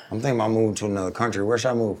I'm thinking about moving to another country. Where should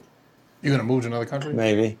I move? You gonna move to another country?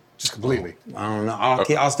 Maybe. Just completely. I don't know.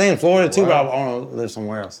 I'll stay in Florida too, but I want to live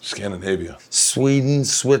somewhere else. Scandinavia. Sweden,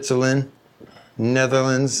 Switzerland,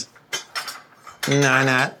 Netherlands.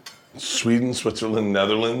 Not. Sweden, Switzerland,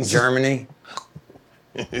 Netherlands. Germany.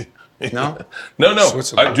 No? No.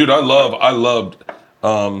 Switzerland. Dude, I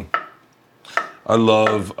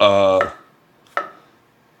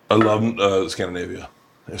loved Scandinavia.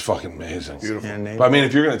 It's fucking amazing. Beautiful. But I mean,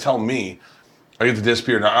 if you're gonna tell me I get to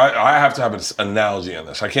disappear, now I have to have an analogy on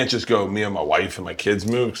this. I can't just go me and my wife and my kids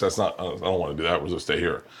move, because that's not. I don't want to do that. We'll just stay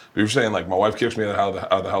here. But you're saying like my wife kicks me out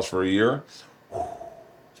of the house for a year.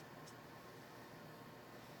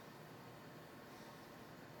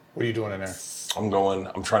 What are you doing in there? I'm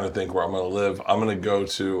trying to think where I'm gonna live. I'm gonna go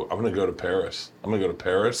to Paris. I'm gonna go to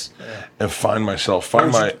Paris and find What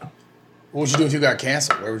would you do if you got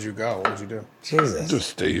canceled? Where would you go? What would you do? Jesus.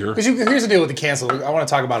 Just stay here. Because here's the deal with the cancel. I want to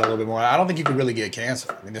talk about it a little bit more. I don't think you could really get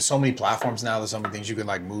canceled. I mean, there's so many platforms now. There's so many things you can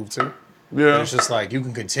like move to. Yeah. And it's just like you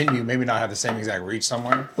can continue, maybe not have the same exact reach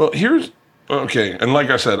somewhere. Well, okay, and like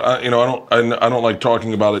I said, I don't like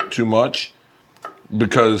talking about it too much,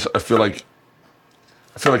 because I feel like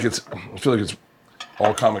it's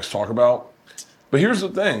all comics talk about. But here's the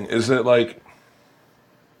thing: is that like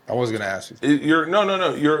I was gonna ask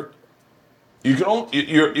you.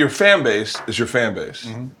 Your fan base is your fan base.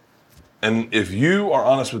 Mm-hmm. And if you are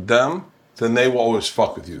honest with them, then they will always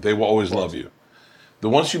fuck with you. They will always love you. The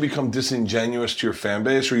once you become disingenuous to your fan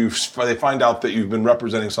base, or they find out that you've been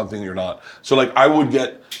representing something you're not. So like I've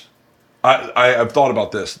thought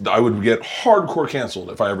about this. I would get hardcore canceled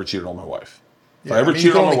if I ever cheated on my wife. If I ever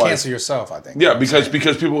cheated on my wife. You can only cancel yourself, I think. Yeah,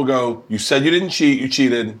 because people will go, you said you didn't cheat, you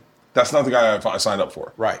cheated. That's not the guy I signed up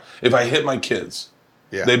for. Right. If I hit my kids,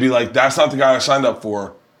 they'd be like, that's not the guy I signed up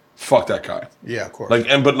for. Fuck that guy. Yeah, of course.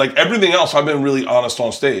 But everything else, I've been really honest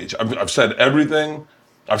on stage. I've said everything.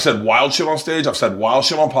 I've said wild shit on stage. I've said wild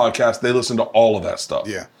shit on podcasts. They listen to all of that stuff.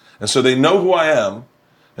 Yeah. And so they know who I am.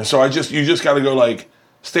 And so you just got to go like,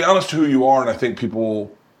 stay honest to who you are, and I think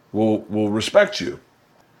people will respect you.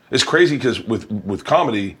 It's crazy because with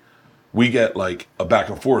comedy, we get like a back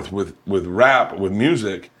and forth. With rap, with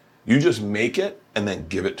music, you just make it and then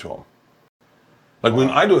give it to them. Like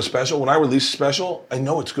when I do a special, when I release a special, I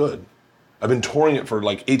know it's good. I've been touring it for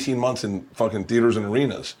like 18 months in fucking theaters and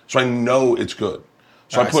arenas, so I know it's good.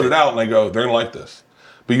 So I put it out and I go, they're gonna like this.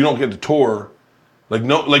 But you don't get to tour.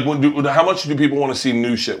 How much do people want to see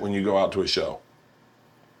new shit when you go out to a show?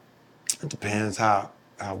 It depends how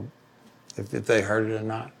if they heard it or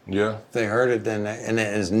not. Yeah. If they heard it, then and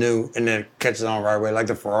then it's new and then it catches on right away. Like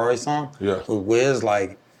the Ferrari song. Yeah. With Wiz,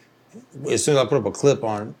 like as soon as I put up a clip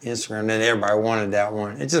on Instagram, then everybody wanted that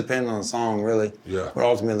one. It just depends on the song, really. Yeah. But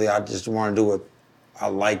ultimately, I just want to do what I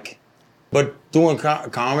like. But doing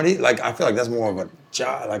comedy, like I feel like that's more of a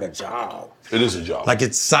job, like a job. It is a job. Like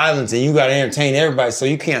it's silence, and you got to entertain everybody, so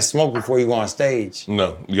you can't smoke before you go on stage.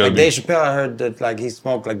 No, you got to like Dave Chappelle, I heard that like he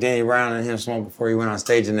smoked, like Danny Brown and him smoked before he went on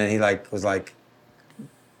stage, and then he was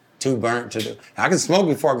too burnt to do. I can smoke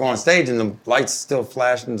before I go on stage, and the lights still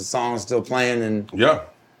flashing, the song's still playing, and yeah.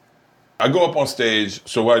 I go up on stage,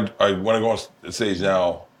 so when I go on stage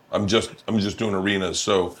now, I'm just doing arenas.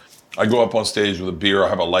 So I go up on stage with a beer. I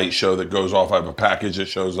have a light show that goes off. I have a package that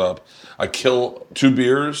shows up. I kill 2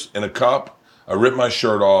 beers in a cup. I rip my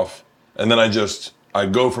shirt off, and then I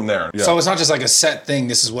go from there. Yeah. So it's not just like a set thing.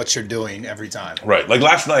 This is what you're doing every time. Right. Like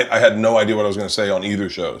last night, I had no idea what I was going to say on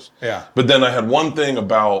either shows. Yeah. But then I had one thing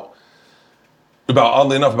about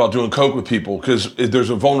oddly enough, about doing coke with people, because there's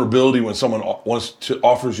a vulnerability when someone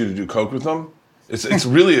offers you to do coke with them. It's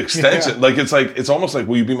really extensive. Yeah. It's almost like,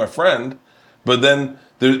 will you be my friend? But then,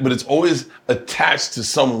 but it's always attached to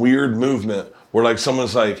some weird movement where like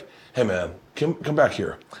someone's like, hey man, come back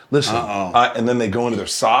here. Listen. And then they go into their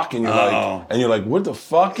sock and you're like, what the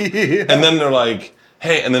fuck? Yeah. And then they're like,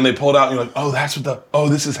 hey, and then they pull it out and you're like, oh,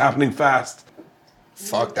 this is happening fast.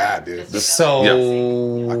 Fuck that, dude. So,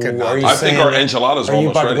 yeah. I think our enchiladas are almost ready. Are you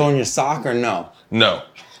about to go in your sock or no? No,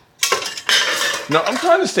 I'm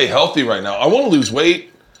trying to stay healthy right now. I want to lose weight.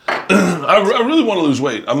 I really want to lose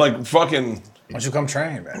weight. I'm like fucking. Why don't you come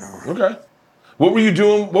train, man? Okay. What were you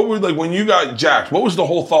doing? What were like when you got jacked? What was the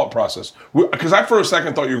whole thought process? Because I for a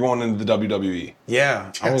second thought you were going into the WWE. Yeah,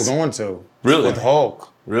 yes. I was going to. Really? With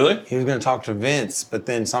Hulk. Really? He was going to talk to Vince, but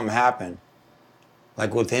then something happened.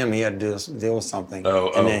 Like with him, he had to deal with something.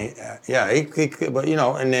 Then, he could, but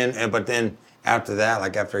but then after that,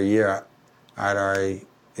 like after a year, I'd already,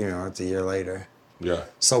 it's a year later. Yeah.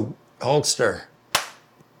 So Hulkster,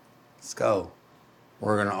 let's go.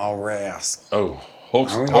 We're gonna all rest. Oh,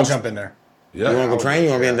 Hulkster. I'll jump in there. Yeah. You wanna go train?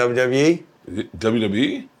 You wanna be in WWE?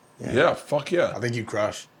 WWE? Yeah, fuck yeah. I think you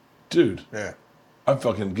crush. Dude. Yeah. I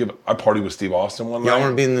partied with Steve Austin one night. Y'all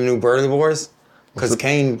wanna be in the new Burley Boys? Because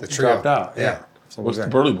Kane dropped out. Yeah. So what's the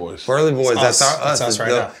Burley Boys? Burley Boys, that's us right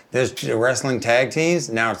now. There's the wrestling tag teams,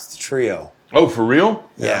 now it's the trio. Oh, for real?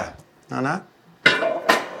 Yeah. No, not?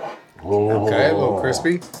 Oh. Okay, a little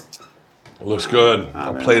crispy. It looks good.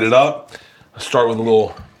 I played it up. I start with a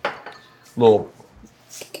little ball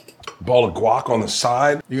of guac on the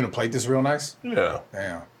side. You gonna plate this real nice? Yeah.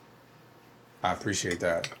 Damn. I appreciate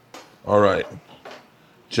that. All right.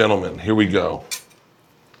 Gentlemen, here we go.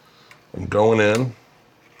 I'm going in.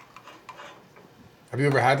 Have you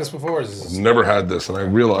ever had this before? Or is this... Never had this, and I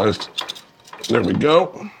realized, there we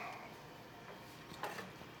go.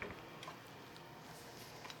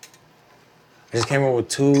 I just came up with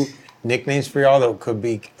 2 nicknames for y'all that could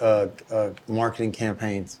be marketing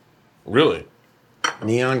campaigns. Really?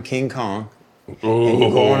 Neon King Kong. Ooh. And you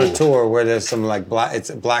go on a tour where there's some like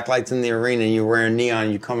black lights in the arena and you're wearing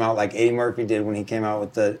neon. You come out like Eddie Murphy did when he came out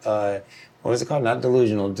with the, what was it called? Not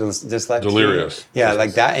delusional, dyslexia. Delirious. Yeah,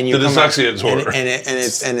 like that. And you the come dyslexia out, disorder.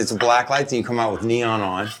 And it's black lights and you come out with neon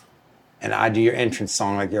on. And I do your entrance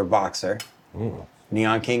song like you're a boxer. Ooh.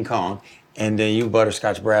 Neon King Kong. And then you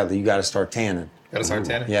Butterscotch Bradley, you got to start tanning. Gotta start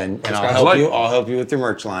tanning? Yeah, and I'll help you with your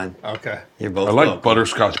merch line. Okay. You're both I like welcome.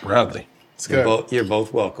 Butterscotch Bradley. It's good. You're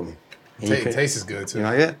both welcome. Taste is good too. You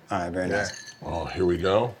like it? All right, very Yeah. nice. Oh, here we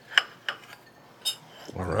go.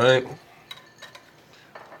 All right.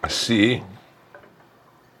 I see.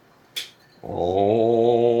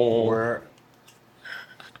 Oh. Where?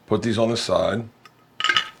 Put these on the side.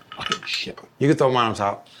 Oh, shit. You can throw mine on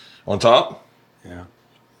top. On top? Yeah.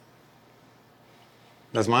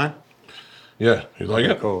 That's mine? Yeah. You like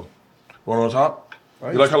it? Cool. One on top?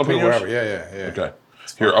 Well, You like just put it jalapenos? wherever. Yeah. Okay.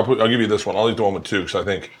 Here, I'll give you this one. I'll eat the one with two because I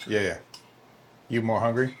think Yeah. You more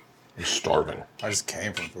hungry? I'm starving. I just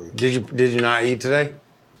came from food. Did you not eat today?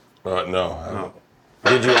 No. I haven't.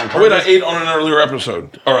 Did you on Oh, wait, I purpose? ate on an earlier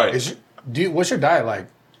episode. All right. What's your diet like?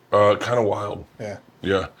 Kind of wild. Yeah.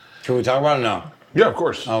 Yeah. Can we talk about it? No. Yeah, of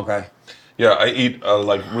course. Okay. Yeah, I eat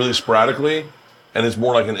like really sporadically, and it's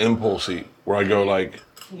more like an impulse eat where I go like,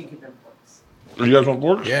 You give them forks. "Do you guys want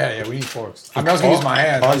forks?" Yeah, we eat forks. I mean, I was gonna use my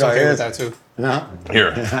hands. I was okay with that too. No.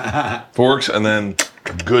 Here, forks, and then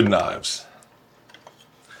good knives.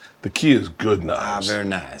 The key is good knives. Very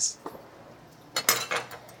nice.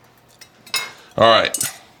 All right,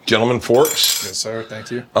 gentlemen, forks. Yes, sir.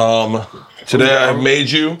 Thank you. Today I've made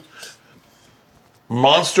you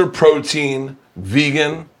Monster Protein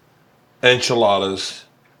vegan enchiladas.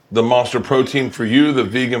 The Monster Protein for you, the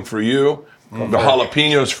vegan for you, the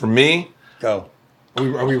jalapenos for me. Go.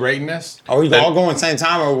 Are we rating this? Are we all going at the same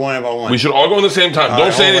time or one by one? We should all go at the same time. Don't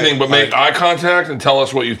right, say hold anything, on. but make All eye contact and tell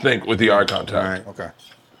us what you think with the eye contact. All right. Okay.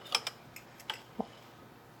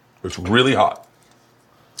 It's really hot.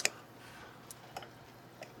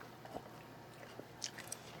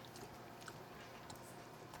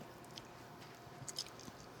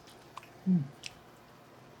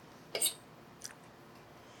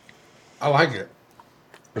 I like it.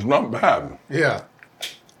 It's not bad. Yeah.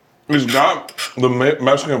 It's got the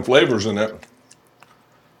Mexican flavors in it.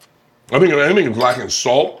 I think if anything is lacking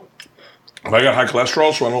salt. If I got high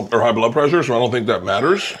cholesterol, or high blood pressure, so I don't think that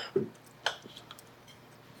matters.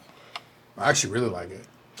 I actually really like it.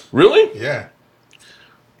 Really? Yeah.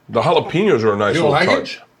 The jalapenos are a nice You little don't like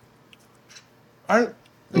it? touch.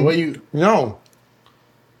 The way you. No.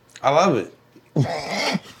 I love it.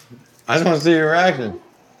 I just want to see your reaction.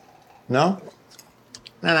 No?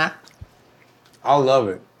 Nah. I love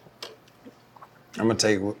it. I'm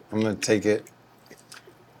gonna take it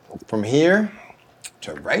from here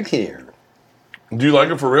to right here. Do you like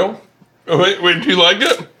it for real? Wait, do you like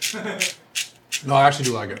it? No, I actually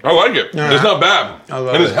do like it. I like it. Yeah. It's not bad. I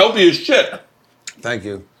love and it's it. healthy as shit. Thank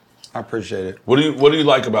you. I appreciate it. What do you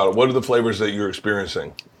like about it? What are the flavors that you're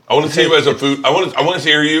experiencing? I want to see you as a food. I want to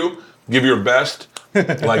hear you give your best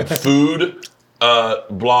like food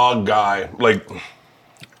blog guy. Like,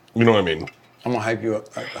 you know what I mean? I'm gonna hype you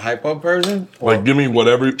up. Hype up version? Like, give me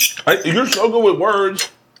whatever. You're so good with words.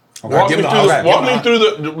 Walk me give through him the- walk me through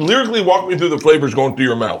the lyrically. Walk me through the flavors going through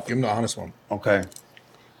your mouth. Give him the honest one. Okay.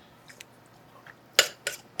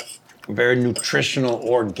 Very nutritional,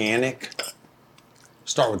 organic.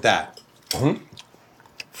 Start with that.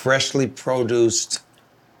 Freshly produced.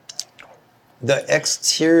 The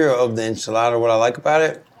exterior of the enchilada, what I like about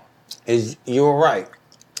it is you were right.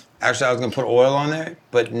 Actually, I was gonna put oil on there,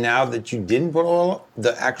 but now that you didn't put oil,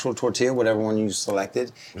 the actual tortilla, whatever one you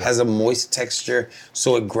selected, has a moist texture,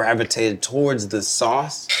 so it gravitated towards the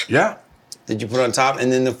sauce Yeah. that you put on top,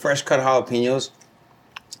 and then the fresh cut jalapenos.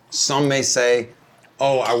 Some may say,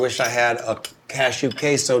 oh, I wish I had a cashew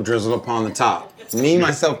queso drizzled upon the top. Me,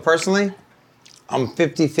 myself, personally, I'm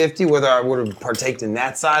 50-50 whether I would have partaked in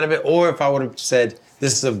that side of it or if I would have said,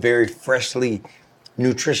 this is a very freshly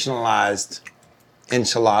nutritionalized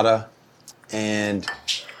enchilada and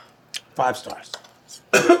 5 stars.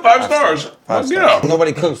 5 stars. 5 stars. Yeah.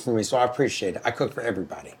 Nobody cooks for me, so I appreciate it. I cook for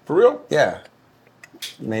everybody. For real? Yeah.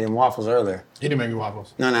 Made him waffles earlier. He didn't make me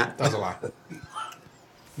waffles. No. That's a lie.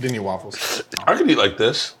 Didn't eat waffles. I could eat like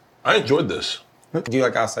this. I enjoyed this. Do you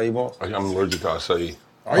like acai bowls? I'm allergic to acai.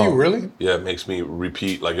 Are you really? Yeah, it makes me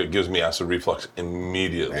repeat. Like, it gives me acid reflux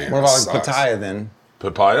immediately. Man. What about like Sucks. pitaya then?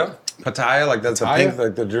 Papaya? Pitaya, like that's Pitaya? the pink,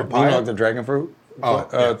 like the you know, Papaya? like the dragon fruit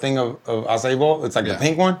Yeah. thing of acai bowl. It's like Yeah. the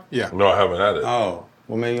pink one. Yeah. No, I haven't had it. Oh,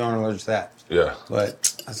 well maybe you're allergic to that. Yeah.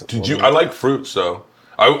 But that's Did you? I like fruits, though.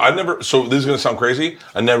 I never. So this is gonna sound crazy.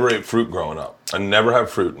 I never ate fruit growing up. I never had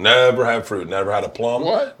fruit. Never had fruit. Never had a plum.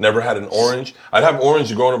 What? Never had an orange. I'd have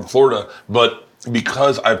orange growing up in Florida, but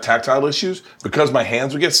because I have tactile issues, because my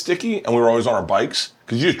hands would get sticky, and we were always on our bikes,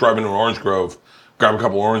 because you just drive into an orange grove, grab a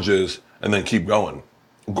couple oranges, and then keep going.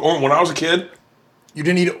 When I was a kid, You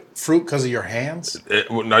didn't eat fruit because of your hands?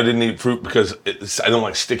 I didn't eat fruit because I don't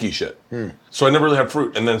like sticky shit. So I never really had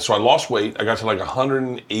fruit. And then, so I lost weight. I got to like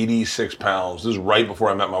 186 pounds. This is right before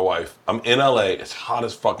I met my wife. I'm in LA. It's hot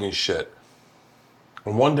as fucking shit.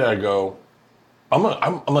 And one day I go, I'm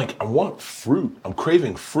like, I want fruit. I'm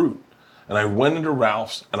craving fruit. And I went into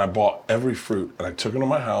Ralph's and I bought every fruit and I took it to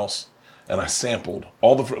my house and I sampled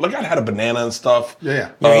all the fruit. Like I'd had a banana and stuff.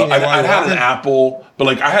 Yeah. I'd had an apple, but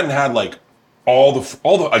like I hadn't had like all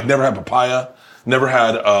the. I'd never had papaya, never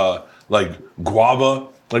had like guava,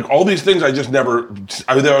 like all these things. I just never.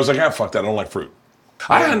 I was like, fuck that. I don't like fruit.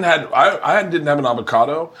 I didn't have an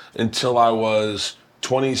avocado until I was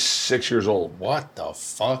 26 years old. What the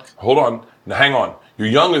fuck? Hold on. Now hang on. You're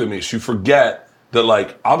younger than me, so you forget that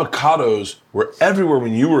like avocados were everywhere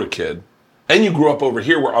when you were a kid, and you grew up over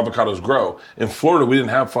here where avocados grow. In Florida, we didn't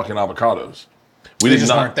have fucking avocados. They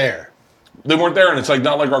just weren't there. They weren't there, and it's like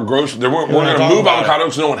not like our grocery. They weren't going to move avocados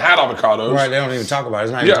because no one had avocados. Right, they don't even talk about it.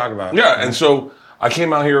 It's not even talked about. Yeah, and so I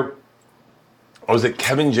came out here. I was at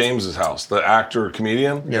Kevin James's house, the actor,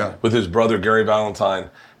 comedian, with his brother Gary Valentine,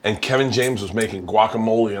 and Kevin James was making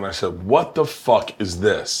guacamole, and I said, "What the fuck is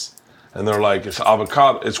this?" And they're like, "It's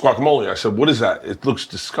avocado. It's guacamole." I said, "What is that? It looks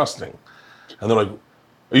disgusting." And they're like,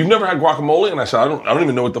 "You've never had guacamole?" And I said, "I don't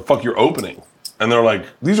even know what the fuck you're opening." And they're like,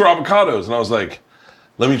 "These are avocados." And I was like,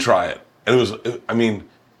 "Let me try it." And it was, I mean,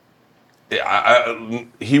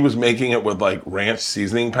 he was making it with like ranch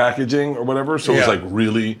seasoning packaging or whatever, so it was like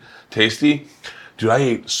really tasty. Dude, I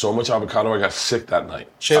ate so much avocado, I got sick that night.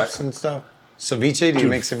 Chips and stuff. Ceviche? Do you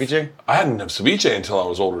make ceviche? I hadn't had ceviche until I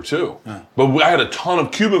was older too. But I had a ton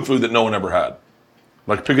of Cuban food that no one ever had.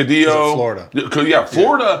 Like picadillo. Florida. Yeah,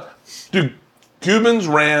 Florida. Dude, Cubans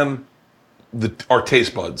ran our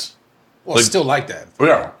taste buds. Well, it's still like that.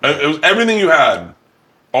 Yeah. It was everything you had.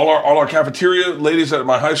 All our cafeteria ladies at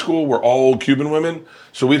my high school were all Cuban women.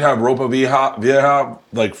 So we'd have ropa vieja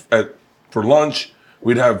like for lunch.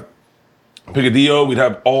 We'd have picadillo. We'd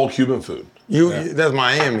have all Cuban food. That's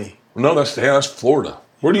Miami. No, that's Florida.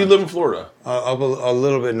 Where do you live in Florida? Up a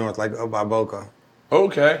little bit north, like up by Boca.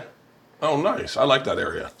 Okay. Oh, nice. I like that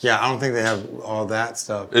area. Yeah, I don't think they have all that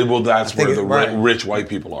stuff. That's where the rich white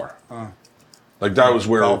people are. Like that was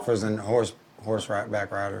where golfers and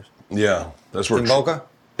horseback riders. Yeah, that's where in Boca.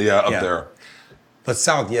 Yeah, up there. But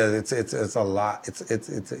south, it's a lot.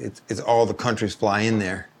 It's all the countries fly in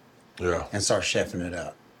there. Yeah. And start chefing it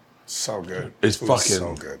up. So good. It's fucking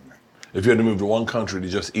so good, man. If you had to move to one country to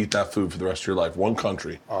just eat that food for the rest of your life, one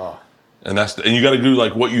country. And you got to do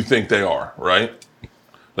like what you think they are, right?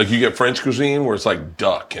 Like you get French cuisine where it's like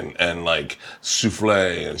duck and like souffle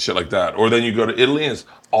and shit like that. Or then you go to Italy and it's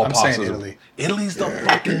all pastas. I'm saying Italy. Italy's the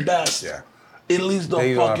fucking best. Yeah. Italy's the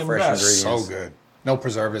fucking best. So good. No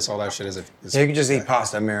preservatives, all that shit is. You can just eat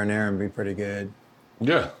pasta marinara and be pretty good.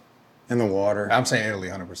 Yeah. In the water. I'm saying Italy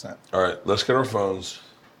 100%. All right, let's get our phones.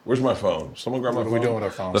 Where's my phone? Someone grab my phone. What are we doing with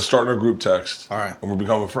our phones? Let's start our group text. All right. And we're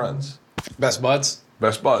becoming friends. Best buds?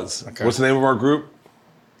 Best buds. Okay. What's the name of our group?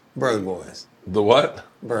 Burley Boys. The what?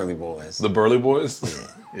 Burley Boys. The Burley Boys?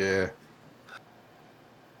 Yeah.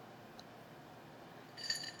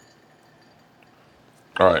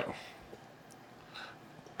 All right.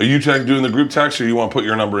 Are you doing the group text or you want to put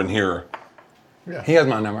your number in here? Yeah. He has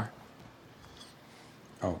my number.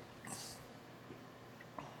 Oh.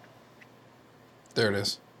 There it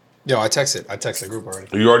is. Yo, I texted the group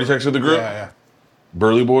already. You already texted the group? Yeah.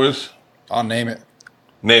 Burley Boys? I'll name it.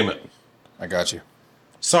 Name it. I got you.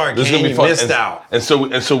 Sorry, this is Kane, gonna be fun. Missed out. And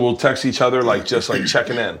so we'll text each other like just like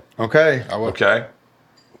checking in. Okay. I will. Okay.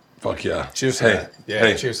 Fuck yeah. Cheers to that.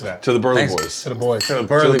 Yeah, cheers to that. To the Burley Thanks. Boys. To the boys. To the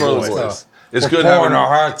Burley Boys. It's we're good pouring having our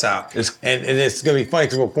hearts out. It's, and it's going to be funny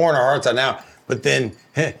because we're pouring our hearts out now. But then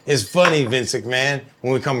it's funny, Vince McMahon,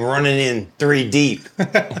 when we come running in 3 deep,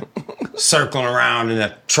 circling around in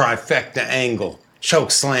a trifecta angle,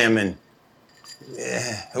 choke slamming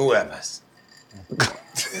whoever's.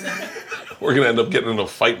 We're going to end up getting in a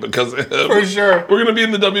fight because of him. For sure. We're going to be in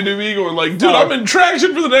the WWE going like, dude, I'm in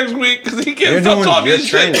traction for the next week because he can't stop talking his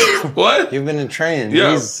shit. What? You've been in training.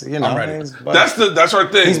 Yeah. He's, I'm ready. That's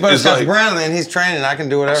our thing. He's Butterscotch Brownlee and he's training. I can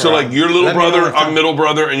do whatever. So like your little brother, I'm middle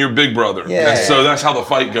brother, and your big brother. Yeah. So that's how the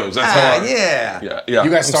fight goes. That's how. Yeah. Yeah. You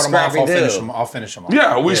guys start them off, Scrappy-Doo. I'll finish them off.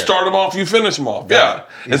 Yeah, we start them off, you finish them off. Yeah.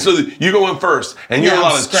 And so you go in first, and you're a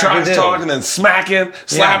lot of trash talk, and then smacking,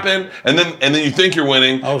 slapping, and then you think you're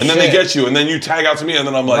winning, and then they get you, and then you tag out to me, and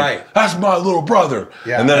then I'm like, that's my little brother.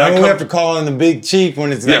 Yeah. And then we have to call in the big chief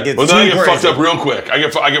when it's like, well, then I get fucked up real quick. I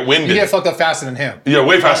get winded. You get fucked up faster than him. Yeah,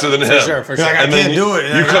 way faster than him. For sure. Like, I can't do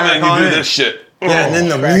it. You come in and you do this shit. Yeah, and then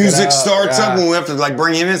the Crack it music out, starts yeah. up and we have to like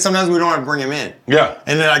bring him in. Sometimes we don't have to bring him in. Yeah.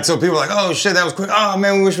 And then like so people are like, oh shit, that was quick. Oh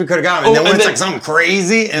man, we wish we could have got him. And then when it's like something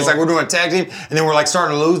crazy and it's like we're doing a tag team and then we're like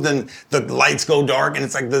starting to lose, then the lights go dark and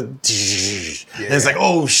it's like and it's like,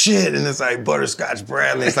 oh shit, and it's like Butterscotch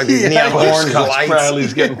Bradley. It's like these neon orange lights.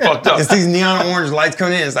 Bradley's getting fucked up. It's these neon orange lights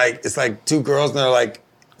coming in. It's like two girls and they're like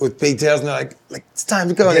with pigtails and they're like it's time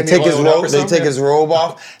to go. And they take his robe. They take his robe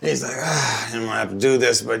off and he's like, I'm gonna have to do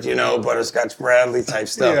this, but you know, Butterscotch Bradley type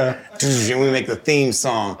stuff. Yeah. And we make the theme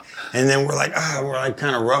song, and then we're like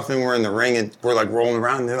kind of rough, and we're in the ring and we're like rolling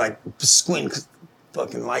around, and they're like squinting because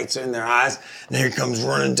fucking lights are in their eyes, and here he comes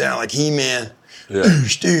running down like He-Man. Yeah.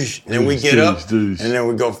 And then we get up, Doosh. and then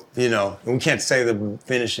we go, you know, and we can't say the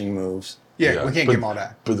finishing moves. Yeah, we can't give him all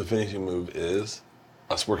that. But the finishing move is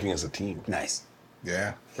us working as a team. Nice.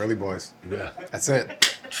 Yeah, Burley boys. Yeah. That's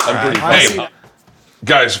it. I'm pretty Honestly- hey,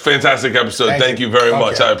 guys, fantastic episode. Thank you very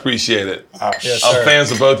much. Okay. I appreciate it. Yes, I'm sir.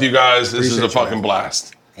 fans of both you guys. This is a Appreciate you, fucking man.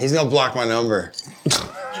 blast. He's gonna block my number.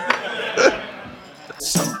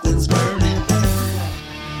 Something's burning.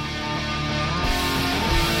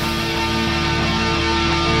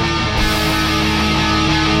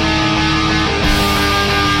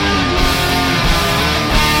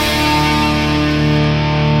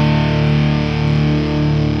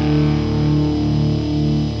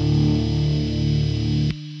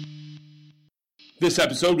 This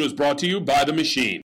episode was brought to you by The Machine.